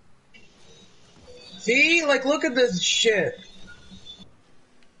 See? Like, look at this shit.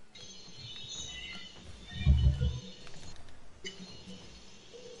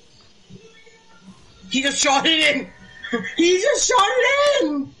 He just shot it in! He just shot it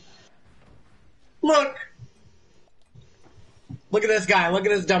in! Look! Look at this guy. Look at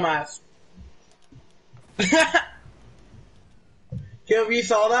this dumbass. Caleb, you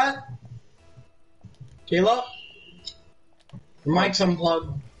saw that? Caleb? Your mic's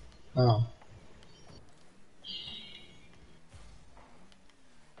unplugged. Oh.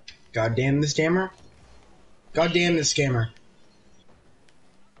 God damn this scammer. God damn this scammer.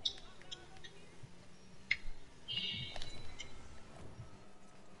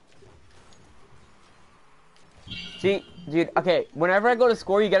 See, dude, okay, whenever I go to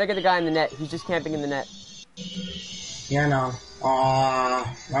score, you gotta get the guy in the net. He's just camping in the net. Yeah, no.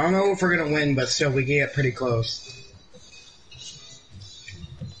 I don't know if we're gonna win, but still, we get pretty close.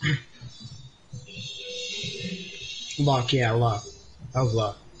 Luck, yeah, luck. That was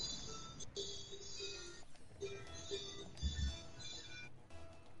luck.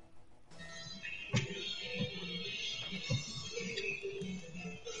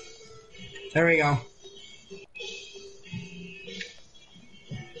 There we go.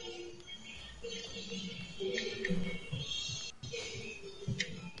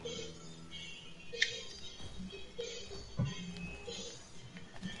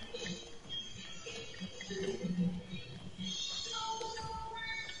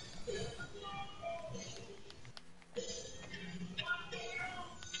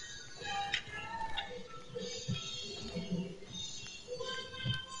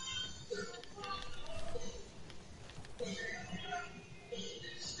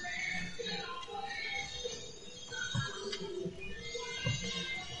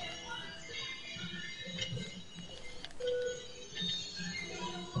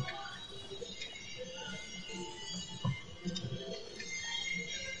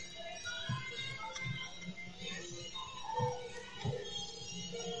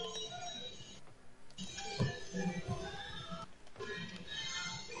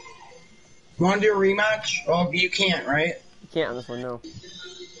 You wanna do a rematch? Oh, you can't, right? You can't on this one, no.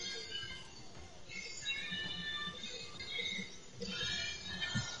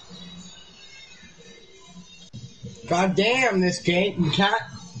 God damn, this game cat.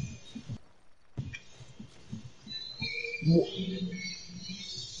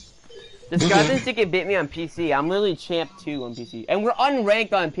 Disgusting Ticket beat me on PC. I'm literally champ 2 on PC. And we're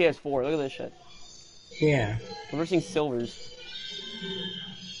unranked on PS4. Look at this shit. Yeah. We're versing silvers.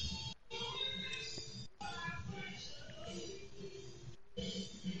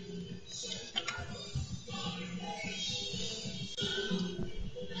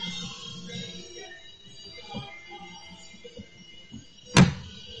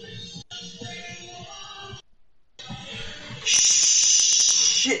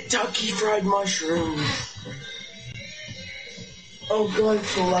 Shit-tucky fried mushrooms. Oh god, it's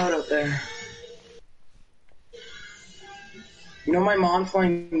so loud out there. You know my mom's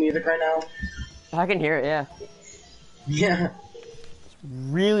playing music right now? I can hear it, yeah. Yeah.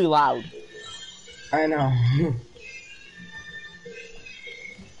 Really loud. I know.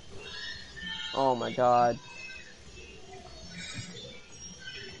 Oh my god.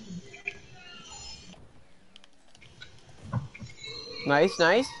 Nice,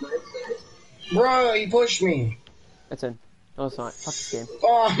 nice. Bro, you pushed me. That's in. No, it's not. Fuck this game.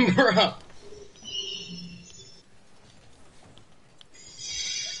 Oh, bro.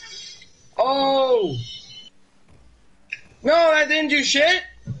 Oh! No, that didn't do shit!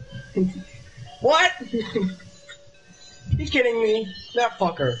 What? He's kidding me. That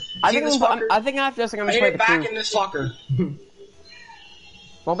fucker. I See think, this fucker? I think after this, I'm I gonna hit play it the back crew. in this fucker.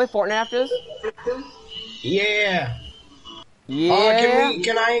 Wanna play Fortnite after this? Yeah. Yeah.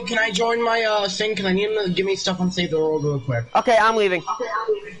 Can I join my thing? Cause I need him to give me stuff on Save the World real quick. Okay, I'm leaving.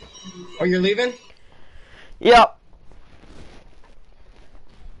 Oh, you're leaving? Yep.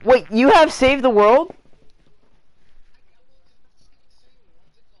 Wait, you have Save the World?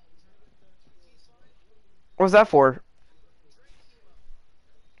 What's that for?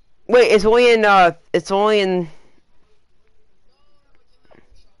 Wait, it's only in,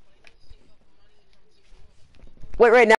 Wait, right now.